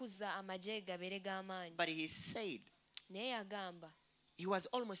okukuza amagye gabeere g'amaanyi. But he said, Naye yagamba, he was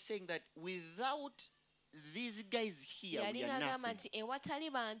almost saying that without these guys here, we yali are n'agamba nothing. nti ewatali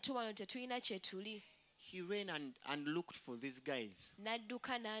bantu bano tetulina kye tuli. He ran and looked for these guys,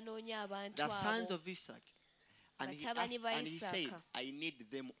 N'adduka n'anoonya abantu the sons abo. of Isaac. And he, Batabani ba and he said, Isaaka. I need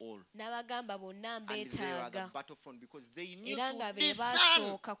them all. N'abagamba bonna And they were at the mbeetaaga. battlefront because they knew Era to nga be discern.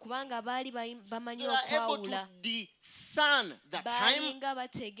 baasooka kubanga baali bamanyi They were able to okwawula. discern the Baali time nga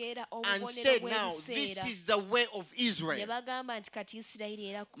bategeera and obubonero said, now this bw'ebiseera. is the way of Ne Israel. bagamba nti kati Isirayiri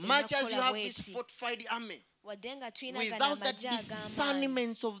era Much as you enakola have this bw'eti. fortified army, Wadde nga tulina gano without that amagye ag'amaanyi.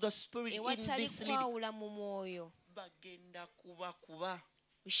 discernment of the spirit in Ewatali this leader, kwawula mu mwoyo. bagenda kuba.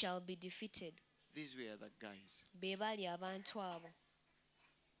 We shall be defeated. These were the guys. Be baali abantu abo.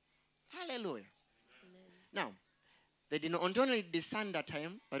 Hallelujah. Now, they did not only discern the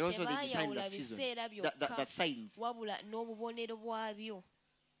time, but also they discerned the Tebaayawula season, biseera the byokka signs. wabula n'obubonero bwabyo.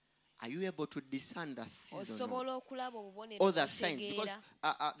 Are you able to discern the season Osobola okulaba obubonero or the signs? Because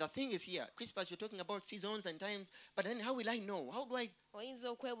obutegeera. the thing is here, Crispus, you're talking about seasons and times, but then how will I know? How do I? Oyinza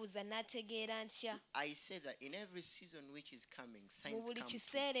okwebuuza n'ategeera ntya. I say that in every season which is coming, Mu signs buli come.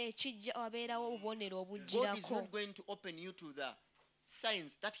 kiseera ekijja wabeerawo obubonero God is obujjirako. not going to open you to the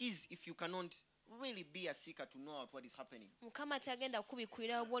signs. That is, if you cannot really be a seeker to know what is happening. Mukama tagenda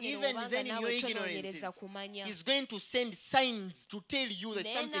kubikwira obubonero Even obanga then, in your naawe ignorance, tonoonyereza kumanya. He's going to send signs to tell you that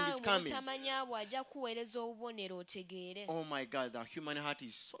Naye something naawe is mu coming. butamanya bw'ajja kuweereza obubonero otegeere. Oh my God, the human heart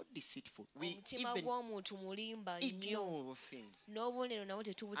is so deceitful. We Omutima even gw'omuntu mulimba nnyo. ignore things. N'obubonero nabwo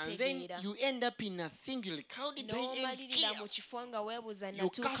And then tetubutegeera. you end up in a thing, you're like, how did I end N'omalirira here? mu kifo nga weebuuza You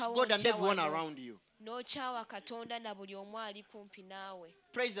curse natuukawo God and ntya everyone wano. around you. N'okyawa Katonda na buli omu ali kumpi naawe.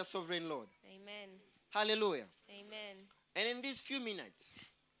 Praise the sovereign Lord. Amen. Hallelujah. Amen. And in these few minutes,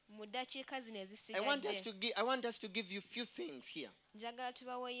 Mu ddakiika zino I want ezisigadde us to give you few things here. njagala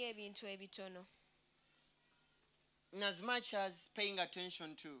tubaweeyo ebintu ebitono. In as much as paying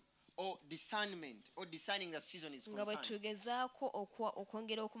attention to or discernment or discerning the season is Nga bwe concerned. tugezaako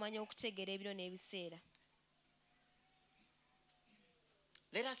okwongera okumanya okutegeera ebiro n'ebiseera.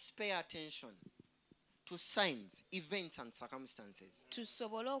 Let us pay attention to signs, events, and circumstances.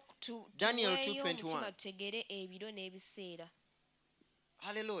 Tusobole Daniel tuweeyo 2:21. omutima tutegeere ebiro n'ebiseera.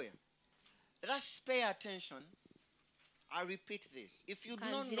 Hallelujah. Let us pay attention. I repeat this. If you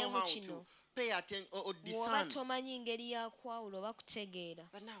don't know Kanziremu how to kino. pay attention or Bw'oba discern, tomanyi ngeri ya kwawula oba kutegeera.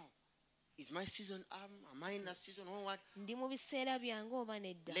 but now, is my season am I in the season or what? Ndi mu biseera byange oba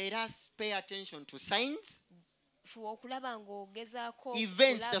nedda. Let us pay attention to signs, Fuba okulaba ng'ogezaako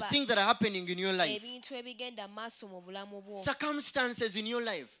events, the okulaba things that are happening in your life, ebintu ebigenda mu maaso mu bulamu bwo. circumstances in your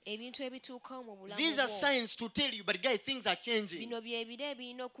life. Ebintu ebituukawo mu bulamu These are bwo. signs to tell you, but guys, things are changing. Bino bye biro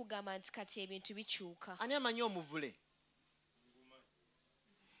ebirina okugamba nti kati ebintu bikyuka. Ani amanyi omuvule?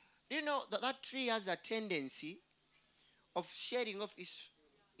 Do you know that tree has a tendency of shedding off its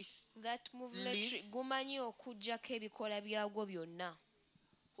That muvule tree leaves? gumanyi okuggyako ebikola byagwo byonna.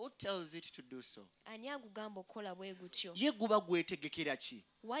 Who tells it to do so? Ani agugamba okukola bwe gutyo? Ye guba gwetegekera ki?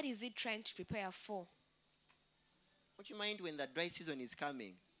 What is it trying to prepare for? Don't you mind when the dry season is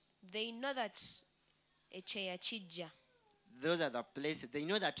coming? They know that ekyeya kijja. Those are the places. They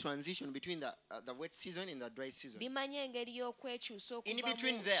know the transition between the wet season and the dry season. Bimanyi engeri y'okwekyusa In okuva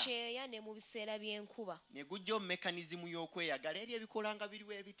between mu there. kyeya ne mu biseera by'enkuba. Ne gujja mechanism y'okweyagala eri ebikola nga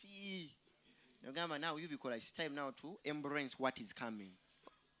biriwo ebiti. Nogamba now you bikola, it's time now to embrace what is coming.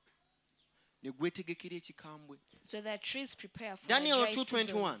 Ne gwetegekera ekikambwe. So that trees prepare for Daniel the dry 2:21.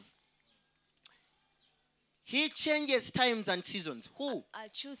 seasons. He changes times and seasons. Who?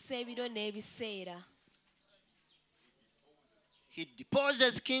 Akyusa ebiro n'ebiseera. He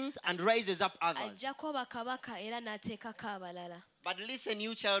deposes kings and raises up others. Ajjako bakabaka era n'ateekako abalala. But listen,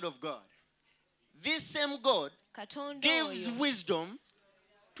 you child of God. This same God Katonda gives oyo wisdom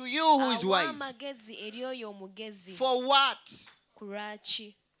to you who is awa wise. amagezi eri oyo omugezi. For what? Ku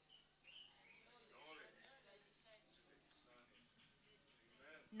lwaki?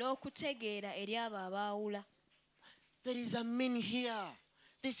 N'okutegeera eri abo abaawula. There is a mean here.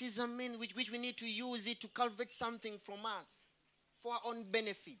 This is a mean which we need to use it to cultivate something from us for our own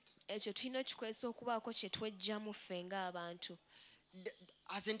benefit. Ekyo tulina okikozesa okubaako kye tweggyamu ffe ng'abantu.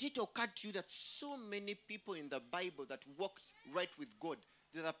 Hasn't it occurred to you that so many people in the Bible that walked right with God,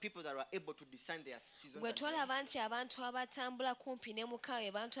 they're the people that were able to discern their seasons? Gwe And times? twalaba nti abantu abatambula kumpi ne Mukama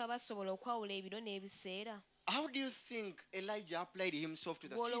be bantu abasobola okwawula ebiro n'ebiseera. How do you think Elijah applied himself to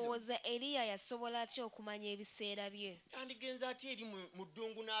the season? Gw'olowooza Eriya yasobola atya okumanya ebiseera bye? Yandigenza ati eri mu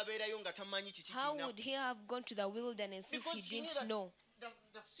ddungu n'abeerayo nga tamanyi kiki How kirina. would he have gone to the wilderness if he Because he knew didn't that know?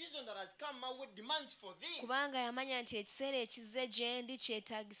 the season that has come my way demands for this. Kubanga yamanya nti ekiseera ekizze gye ndi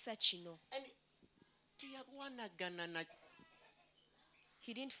kyetaagisa kino. And teyalwanagana na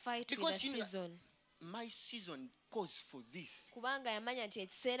He didn't fight with Because the you know- season. my season calls for this. Kubanga yamanya nti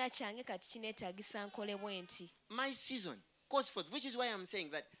ekiseera kyange kati kineetaagisa nkole bwe nti. My season calls for this, which is why I'm saying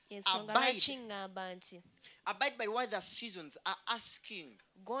that Ensonga lwaki ŋŋamba nti abide by what the seasons are asking.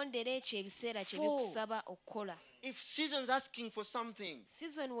 gondera ekyo ebiseera kye For- bikusaba okukola. If seasons asking for something,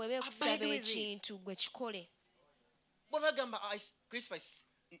 Season weba ekusaba Abide with it. ekintu gwe kikole. bwebagamba Christmas,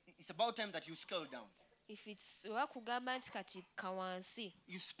 it's about time that you scale down. If it's oba kugamba nti kati kawansi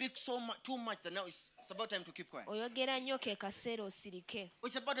You speak too much that now it's about time to keep quiet. oyogera nnyo ke kaseera osirike.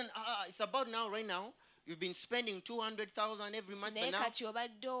 It's about now, right now. You've been spending 200,000 every month, but Naye now kati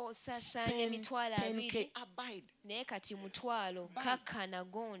obadde osaasaanya spend emitwalo 10K. 200 Abide. naye kati mutwalo Abide. kakkana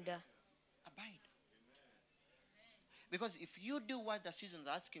gonda. Abide. Because if you do what the seasons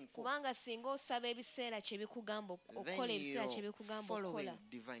are asking for, Kubanga singa osaba ebiseera kye bikugamba okukola then ebiseera kye you're bikugamba following okukola,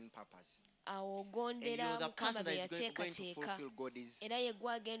 divine purpose. awo And ogondera you're the Mukama person bye that is going to yateekateeka fulfill God's. era ye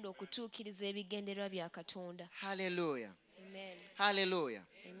gwagenda okutuukiriza ebigendererwa bya Katonda. Hallelujah. Amen. Hallelujah.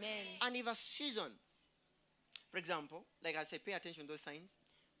 Amen. And if a season, for example, like I say, pay attention to those signs.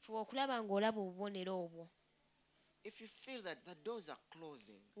 Fuba okulaba ng'olaba obubonero obwo. If you feel that the doors are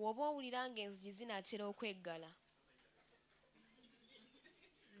closing, Bw'oba owulira ng'enzigi zinaatera okweggala,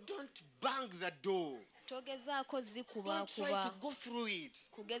 don't bang the door. togezaako Don't try to zikubakuba, go through it.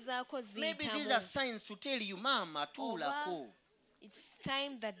 kugezaako Maybe these are ziyitamu. signs to tell you, Mama, tuulako. It's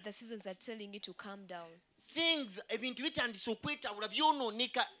time that the seasons are telling you to calm down. Things ebintu bitandise okwetawula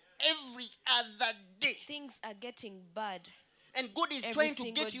byonoonika every other day. Things are getting bad. And God is Every trying to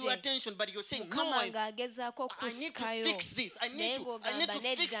single get your day. attention, but you're saying, no, Mukama ng'agezaako I need to okkusikayo. fix this. I need Naye to ng'ogamba fix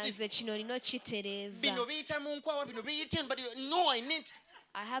nedda this. nze kino olina okitereeza. Bino biyita mu nkwawa, bino biyita, but no, I need.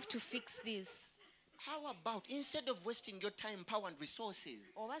 I have to fix this. How about instead of wasting your time, power, and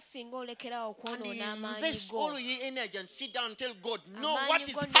resources, Oba singa olekerawo and okwonoona amaanyi invest go, all your energy and sit down and tell God, no, amaanyi what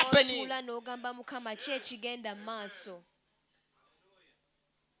is go happening? n'otuula n'ogamba Mukama ki ekigenda mu maaso.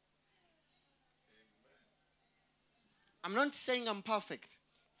 I'm not saying I'm perfect,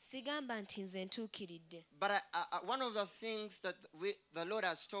 Sigamba nti nze ntuukiridde. but one of the things that the Lord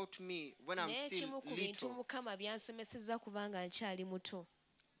has taught me when I'm Naye still ekimu ku bintu little, Mukama byansomesezza kubanga nkyali muto.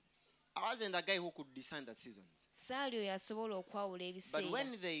 I wasn't the guy who could discern the seasons. Saali oyo asobola okwawula But ebiseera.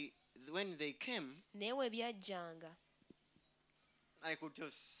 when they came, Naye we byajjanga, I could tell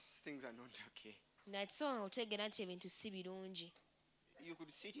things are not okay. nakisobola otegeera nti ebintu si birungi. You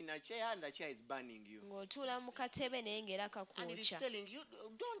could sit in a chair and the chair is burning you. Ng'otuula mu katebe naye ng'era And it is kakwokya. telling you,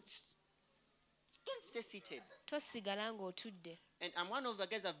 don't stay seated. Tosigala ng'otudde. And I'm one of the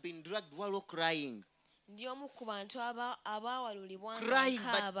guys I've been dragged while crying. Ndi omu ku bantu abaawalulibwa nga Crying,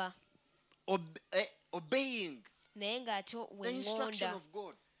 but nkaaba. Obeying Naye ng'ate the instruction wenngonda. of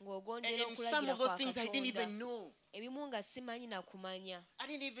God. And Ng'ogondera in some okulagira of those kwa things I didn't even Katonda. know. Ebimu nga simanyi na kumanya. I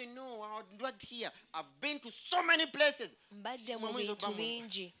didn't even know. I was dragged here. I've been to so many places. Mbadde mu bintu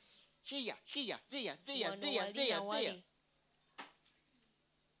bingi. Here, there, Wano there. wali na wali.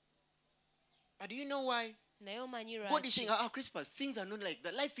 But do you know why? Naye omanyi God is lwaki. saying, Christmas, things are not like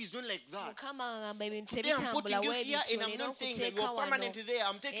that. Life is not like that. Mukama agamba ebintu Today I'm putting tebitambula you bwe here bityo and I'm olina not saying that okuteeka you're wano. permanent there.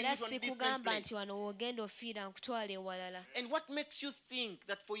 I'm taking Era you to a different sikugamba place. nti wano w'ogenda ofiira nkutwala ewalala. And what makes you think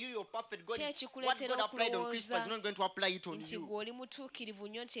that for you you're perfect? God Ki is, what ekikuleetera God applied on okulowooza Christmas is not going to apply it on nti you. gw'oli mutuukirivu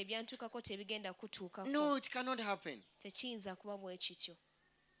nnyo nti ebyantukako tebigenda kutuukako. No, it cannot happen. Tekiyinza kuba bwe kityo.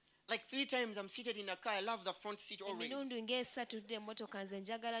 Like 3 times I'm seated in a car. I love the front seat always. Emirundi ng'esatu tudde emmotoka nze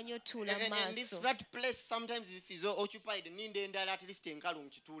njagala nnyo tuula mu And if maaso. that place sometimes if it's occupied, ninda endala at least enkalu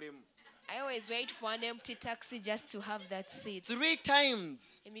nkituulemu. I always wait for an empty taxi just to have that seat. 3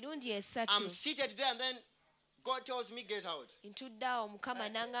 times Emirundi I'm esatu seated there and then God tells me get out. ntudde awo Mukama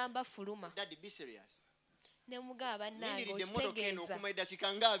n'angamba fuluma. Daddy, be serious. Ne mugamba bannange Nindiridde emmotoka eno okitegeeza. okumala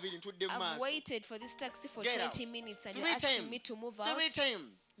eddakiika nga 2 ntudde mu I've maaso. waited for this taxi for Get out. 20 minutes and 3 you're asking times. me to move out. 3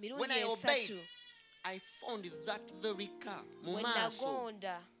 times. Mirundi When I esatu. obeyed, I found that very car mu When maaso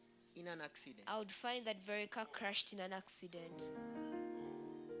nagonda, in an accident. I would find that very car crashed in an accident.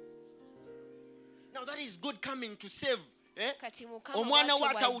 Now that is God coming to save kati mukama omwana bw'atyo we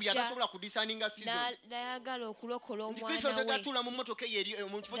atawulira bw'ajja, tasobola kudisaninga season. n'ayagala okulokola Nti Kristo omwana asajja we. atula mu mmotoka ye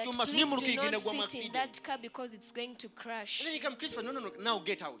mu kifo That ky'omu maaso please do nimulukirige not negwa mu sit in accident. that car because it's going to crash. And then he come, Christopher, no, now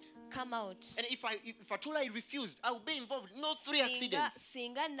get out. Come out. And if Atula refused, I would be involved. No 3 accidents.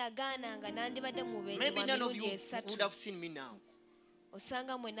 Singa nagaananga nandibadde mu bubenje Maybe bwa none of you mirundi esatu, would have seen me now.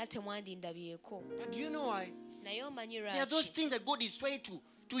 osanga mwenna temwandindabyeko. But do you know why? Naye omanyi There are those lwaki things that God is trying to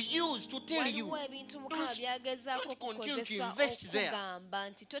use to tell you. waliwo ebintu mukama Don't byagezaako continue to okukozesa invest there. okugamba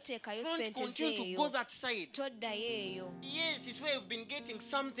nti toteekayo Don't sente continue to zeeyo, go that side. toddayo eyo. Yes, it's where you've been getting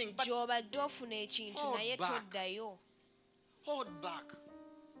something, but gy'obadde ofuna ekintu hold naye back. toddayo. hold back.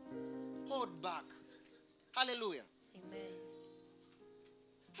 Hold back. Hallelujah. Amen.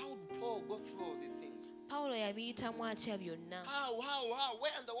 How would Paul go through all these things? Pawulo yabiyitamu atya byonna? How?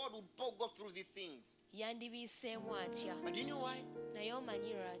 Where in the world would Paul go through these things? Yandibiiseemu atya? But do you know why? Naye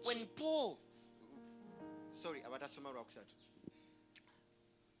omanyi lwaki? When Paul, sorry, abatasoma lwakusatu.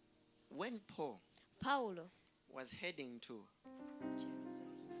 When Paul Pawulo was heading to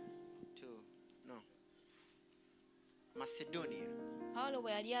Macedonia, Pawulo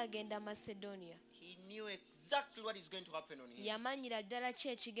bwe yali agenda Macedonia, he knew exactly what is going to happen on him. yamanyira ddala ki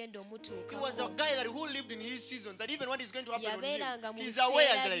ekigenda He was omutuukako. a guy that who lived in his season, that even what is going to happen on Yabeeranga him, mu he's aware.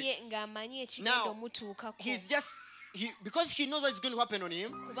 biseera Like, bye ng'amanyi ekigenda now, omutuukako. he's just, because he knows what is going to happen on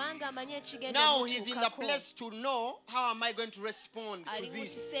him, Kubanga amanyi ekigenda now he's in the omutuukako. place to know how am I going to respond to Ali mu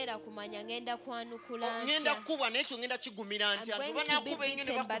this. kiseera kumanya ngenda kwanukula Ngenda ntya. kuba n'ekyo ngenda kigumira I'm nti anti going to be banaakuba ennyo ne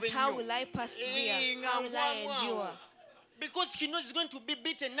beaten, bakuba but how ennyo. will I persevere? nga How will I ngwangwawo. endure? Because he knows he's going to be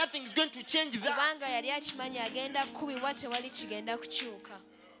beaten, nothing is going to change that. Kubanga yali akimanyi agenda kukubibwa tewali kigenda kukyuka.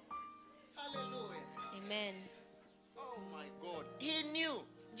 Hallelujah. Amen. Oh my God. He knew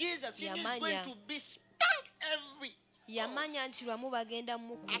Jesus, he knew he's Yamanya. going to be spanked every. Yamanya nti lwamu bagenda At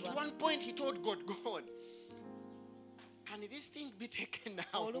mukuba. one point he told God, can this thing be taken now?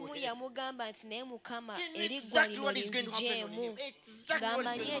 Olumu yamugamba nti naye Mukama He knew eriggwa exactly lino what is going to happen on linzigyemu him. Exactly what is going ng'amanyi to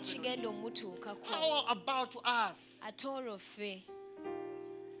happen on him. ekigenda omutuukako. How about us? Ate olwo ffe.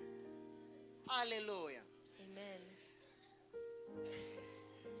 Hallelujah. Amen.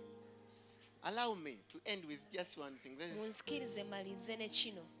 Allow me to end with just one thing. Munzikirize malize ne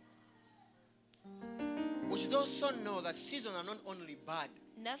kino. We should also know that seasons are not only bad.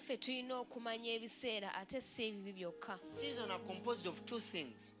 Naffe tulina okumanya ebiseera ate si ebibi byokka. Seasons are composed of 2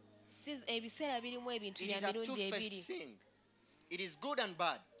 things. Ebiseera birimu ebintu It bya is a mirundi two-faced ebiri. thing. It is good and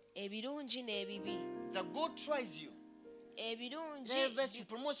bad. Ebirungi n'ebibi. The God tries you. Ebirungi Nevertheless, you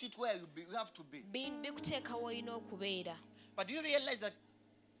promotes you to where you have to be. bikuteeka w'olina okubeera. But do you realize that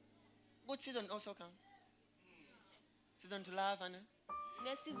good season also come? Season to laugh and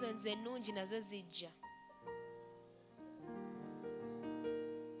Ne seasons ennungi nazo zijja.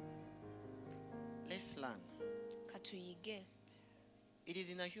 let's learn. Katuyige. It is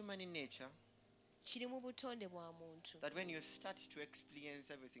in a human nature Kiri mu butonde bwa muntu. that when you start to experience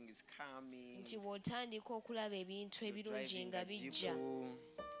everything is coming, Nti bw'otandika okulaba ebintu you're ebirungi driving nga a bijja jeep,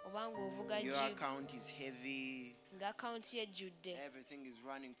 oba ng'ovuga your jeep account is heavy, ng'akawunti yejjudde, everything is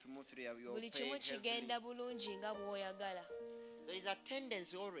running smoothly, you're buli paying kimu heavily. kigenda bulungi nga bw'oyagala. There is a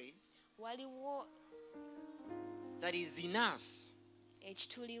tendency always Waliwo that is in us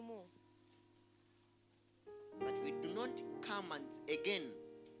ekitulimu that we do not come and again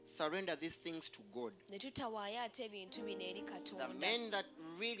surrender these things to God. ne tutawaayo ate ebintu bino eri The Katonda. men that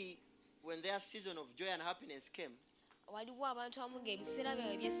really, when their season of joy and happiness came, Waliwo abantu abamu ng'ebiseera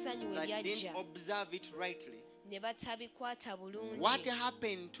byabwe ebyessanyu we that byajja didn't observe it rightly, ne batabikwata bulungi. what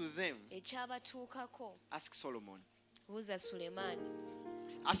happened to them? Ekyabatuukako, Ask Solomon. buuza Sulemaani,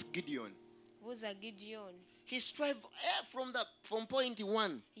 Ask Gideon. buuza Gideon. He strived from point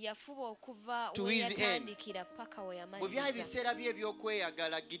 1. Yafuba okuva To we his end. yatandikira paka we Bwe byali yamaliriza. biseera bye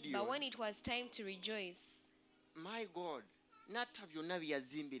ebyokweyagala But Gideon, when it was time to rejoice, my God, n'atta byonna bye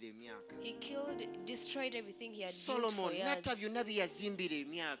yazimbira emyaka. he destroyed everything he had built Solomon for n'atta years. byonna bye yazimbira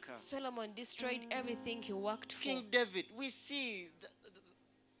emyaka. Solomon destroyed everything he worked for. King David, we see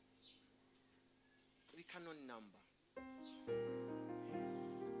we cannot number.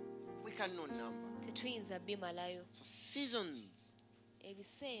 We cannot number. Tetuyinza bimalayo. So seasons,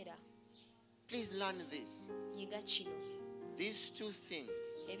 Ebiseera, please learn this. yiga kino. These 2 things,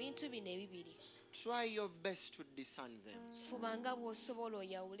 Ebintu bino ebibiri. try your best to discern them Fubanga bw'osobola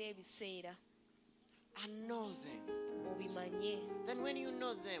oyawula ebiseera, and know them. obimanye. Then when you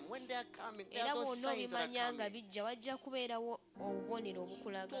know them, when they are coming, there Era are those bw'onna signs that obimanya are nga coming. bijja wajja kubeerawo obubonero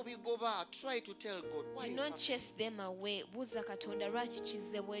obukulaga. Tobigoba, try to tell God what Do is not happening. chase them away. Buuza Katonda lwaki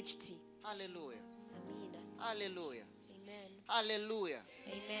kizze bwe kiti. Hallelujah. Amiina. Hallelujah. Amen. Hallelujah.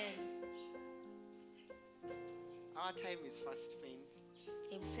 Amen. Our time is fast spent.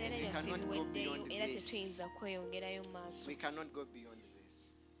 ebiseera We byaffe cannot go biweddeyo beyond era this. tetuyinza kweyongerayo mu maaso. We cannot go beyond this.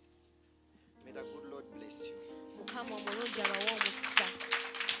 May the good Lord bless you. Mukama omulungi abawe omukisa.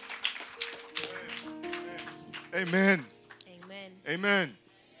 Amen. Amen. Amen.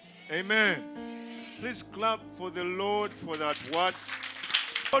 Amen. Please clap for the Lord for that word.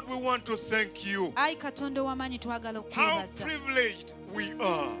 Lord, we want to thank you. Ayi Katonda w'amaanyi twagala How okwebaza. privileged we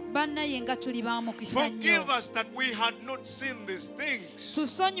are. Bannaye nga tuli ba mukisa Forgive nnyo. us that we had not seen these things.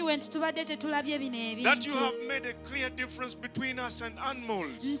 Tusonyiwe nti tubadde tetulabye bino That you ebintu. have made a clear difference between us and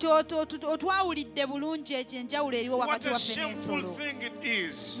animals. Nti otwawulidde bulungi enjawulo eriwo What wakati a waffe shameful n'ensolo. thing it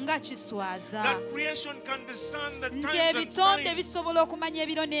is Nga kiswaza. that creation can discern the Nti times and ebitonde signs, bisobola okumanya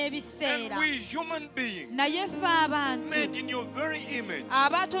ebiro and n'ebiseera. we human beings Naye ffe abantu made in your very image,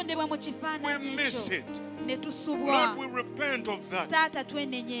 abaatondebwa mu we kifaananyi miss ekyo it. ne tusubwa. Lord, we repent of that. Taata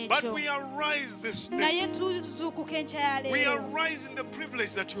twenenya But ekyo. we arise this day. Naye tuzuukuka enkya ya We leero. arise in the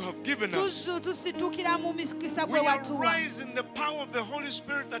privilege that you have given us. Tusituukira mu mikisa We gwe watuwa. arise in the power of the Holy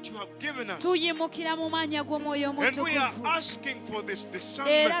Spirit that you have given us. Tuyimukira mu maanya g'omwoyo And we are omutukuvu. asking for this Era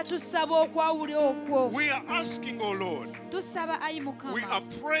discernment. tusaba okwawula okwo. We are asking, oh Lord, Tusaba ayi we are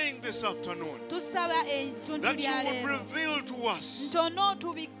Mukama. praying this afternoon Tusaba etuntu that you lya would leero. reveal to us Nti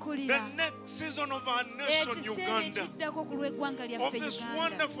onootubikkulira the next season of our nation, ekiseera Uganda, ekiddako ku lw'eggwanga of lyaffe this Uganda.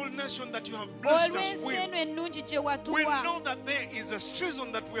 wonderful nation that you have blessed us Olw'ensi with. eno ennungi gye We watuwa. know that there is a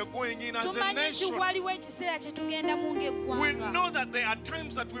season that we are going in as a Tumanyi nti nation. waliwo ekiseera kye tugendamu We ng'eggwanga. know that there are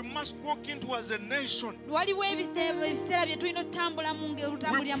times that we must walk into as a nation. Waliwo ebiseera bye tulina otutambulamu We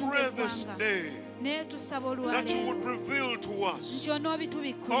olutambuliramu pray this ng'eggwanga. day Naye tusaba that you olwaleero would reveal to us. nti Open our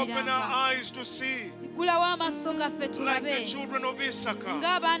onoobitubikkuliranga. eyes to see, Gulawo amaaso gaffe like the tulabe children of Issachar,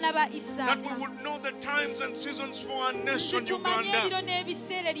 ng'abaana ba that we Isaaka. would know the times and seasons for our nation, Tumanye ebiro Uganda,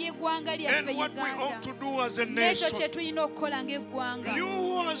 n'ebiseera eby'eggwanga and lyaffe what we ought to Uganda. do as a N'ekyo nation. kye tulina okukola ng'eggwanga. You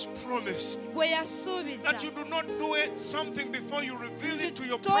who has promised Bwe yasuubiza that you do not do it something before you reveal it to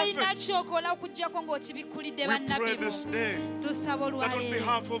your tolina prophets. kyokola okuggyako ng'okibikkulidde We pray bannabbi this bo. day Tusaba that on olwaleero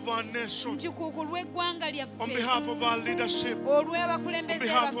behalf of our nation, nti ku lw'eggwanga on lyaffe, behalf of our leadership, on olw'abakulembeze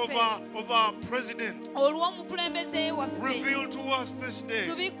behalf baffe, of our president, olw'omukulembeze waffe, reveal to us this day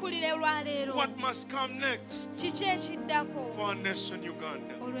tubikkulire olwaleero what must come next kiki ekiddako for our nation,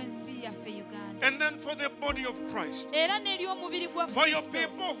 Uganda. olw'ensi yaffe Uganda. And then for the body of Christ, Era n'eri omubiri gwa for your Kristo,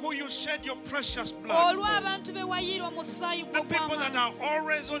 people who you shed your precious blood for, olw'abantu be wayiira omusaayi the people that gw'ogw'amaanyi, are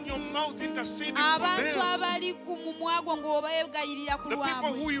always on your mouth interceding for abantu them, abali ku mumwa gwo ng'obeegayirira ku the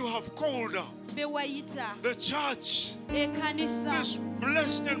people who lwabwe, you have called, be wayita the church, ekkanisa, this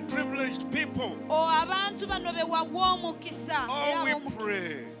blessed and privileged people. abantu bano be wagwa omukisa. Oh, Era we ab'omukisa.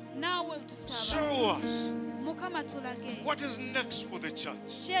 pray, Naawe tusaba show us Mukama tulage what is next for the church.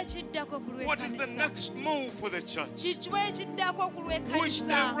 ki ekiddako ku What is the lw'ekkanisa, next move for the church? kiki ekiddako ku Which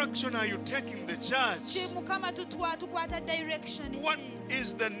lw'ekkanisa. direction are you taking the church? Ki Mukama tukwata direction What ki?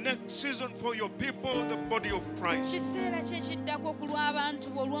 is the next season for your people, the body of Christ? Kiseera ki ekiddako ku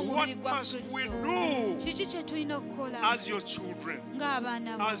lw'abantu bo olw'omubiri What gwa must we Kristo? do Kiki kye tulina okukola as your children,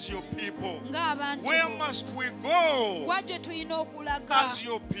 ng'abaana bo, as your people? ng'abantu Where bo? must we go Wa gye tulina okulaga as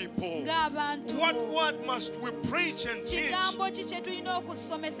your people? ng'abantu What bo? word must we preach and teach Kigambo ki kye tulina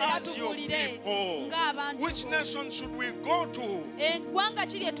okusomesa era as your tubuulire people? ng'abantu Which bo? nation should we go to Eggwanga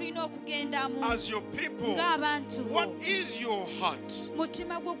ki lye tulina okugendamu as your people? ng'abantu bo? What is your heart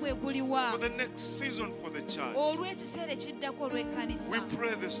Mutima gwo gwe guliwa for the next season for the church? olw'ekiseera ekiddako olw'ekkanisa. We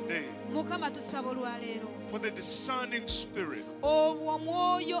pray this day Mukama tusaba olwaleero for the discerning spirit,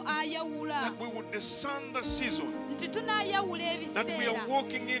 omwoyo ayawula that we would discern the season nti tunaayawula that we ebiseera are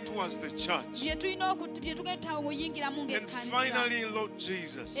walking into as the church. bye tulina bye tugenda okuyingiramu And ng'ekkanisa. finally, Lord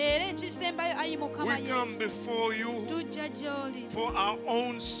Jesus, Era ekisembayo ayi Mukama we come Yesu, before you tujja gy'oli for our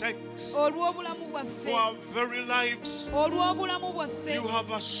own sakes, olw'obulamu for our bwaffe, very lives. olw'obulamu bwaffe, You have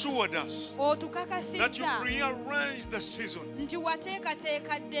assured us that you otukakasizza rearrange the season, nti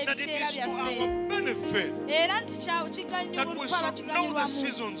wateekateekadde that it ebiseera is to byaffe, our benefit era nti that we twaba should know the kiganyulwamu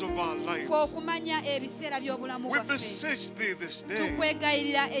seasons of our fe lives. okumanya ebiseera by'obulamu We bwaffe. beseech thee this day.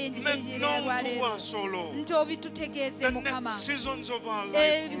 Tukwegayirira Make known to olwaleero us, O Lord, nti obitutegeeze the Mukama next seasons of our life,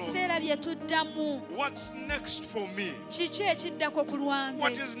 Lord. ebiseera bye tuddamu. What's next for me? Kiki ekiddako ku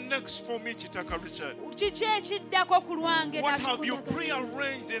What lwange? is next for me, Chitaka Richard? Kiki ekiddako ku lwange? What have you Natukulaga ki?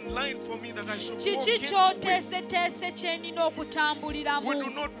 prearranged in line for me that I should walk Kiki into? ky'oteeseteese kye nina We do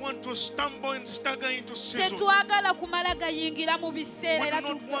okutambuliramu? not want to stumble and stagger into seasons. Tetwagala kumala gayingira mu We biseera era do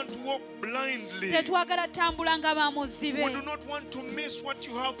not want to walk blindly. tetwagala tambula nga ba We muzibe. do not want to miss what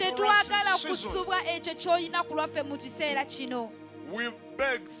you have for us Tetwagala in seasons. kusubwa ekyo ky'olina ku lwaffe mu kiseera kino. We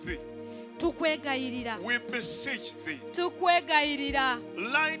beg thee tukwegayirira We beseech thee. tukwegayirira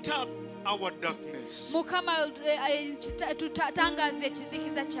Light up our darkness. mukama tutangaza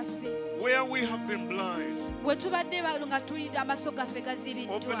ekizikiza kyaffe Where we have been blind, bwe tubadde nga amaaso gaffe open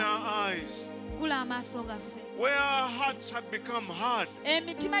gazibiddwa our eyes. gula amaaso gaffe Where our hearts had become hard,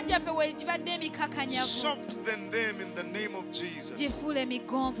 emitima gyaffe we gibadde emikakanyavu soften them in the name of Jesus. gifuula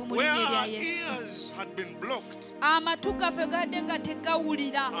emigonvu mu Where linnya erya our yesu ears had been blocked, amatu gaffe gadde nga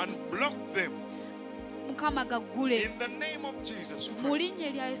tegawulira unblock them mukama gaggule in the name of Jesus mu Christ. linnya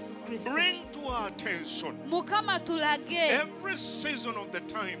erya yesu kristo Bring to our attention mukama tulage every season of the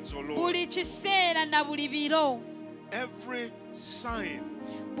times, O Lord, buli kiseera na buli biro every sign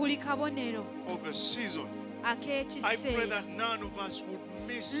buli kabonero of a season. I pray ak'ekiseera that none of us would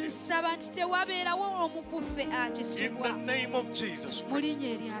miss it. nsaba nti tewabeerawo omu ku ffe In the akisubwa name of Jesus mu Christ. linnya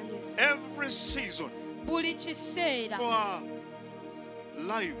erya yesu Every season buli kiseera for our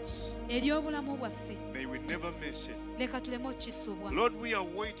lives, ery'obulamu bwaffe may we never miss it. leka tuleme okukisubwa Lord, we are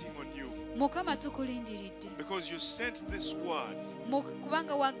waiting on you mukama tukulindiridde because you sent this word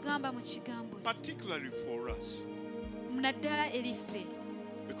kubanga wagamba mu kigambo kyo, particularly for us. naddala eriffe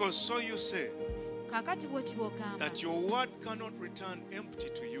Because so you say kaakati bw'oti bw'ogamba that your word cannot return empty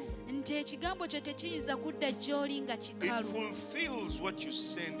to you. nti ekigambo kyo tekiyinza kudda gy'oli nga It kikalu fulfills what you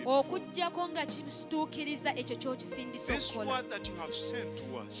send it. okuggyako nga kituukiriza ekyo ky'okisindisa This okukola word that you have sent to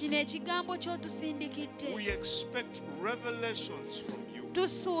us, kino ekigambo ky'otusindikidde we expect revelations from you.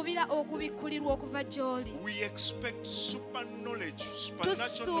 tusuubira okubikkulirwa okuva gy'oli We expect super knowledge, supernatural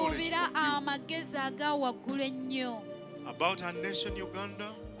knowledge tusuubira from you amagezi aga waggulu ennyo about our nation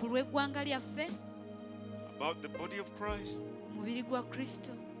Uganda, ku lw'eggwanga lyaffe about the body of Christ, mubiri gwa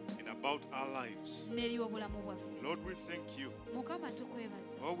kristo and about our lives. n'eri obulamu bwaffe Lord, we thank you. mukama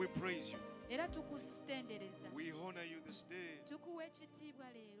tukwebaza Oh, we praise you. era tukutendereza We honor you this day. tukuwa ekitiibwa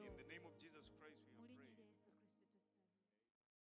leero In the name of Jesus Christ.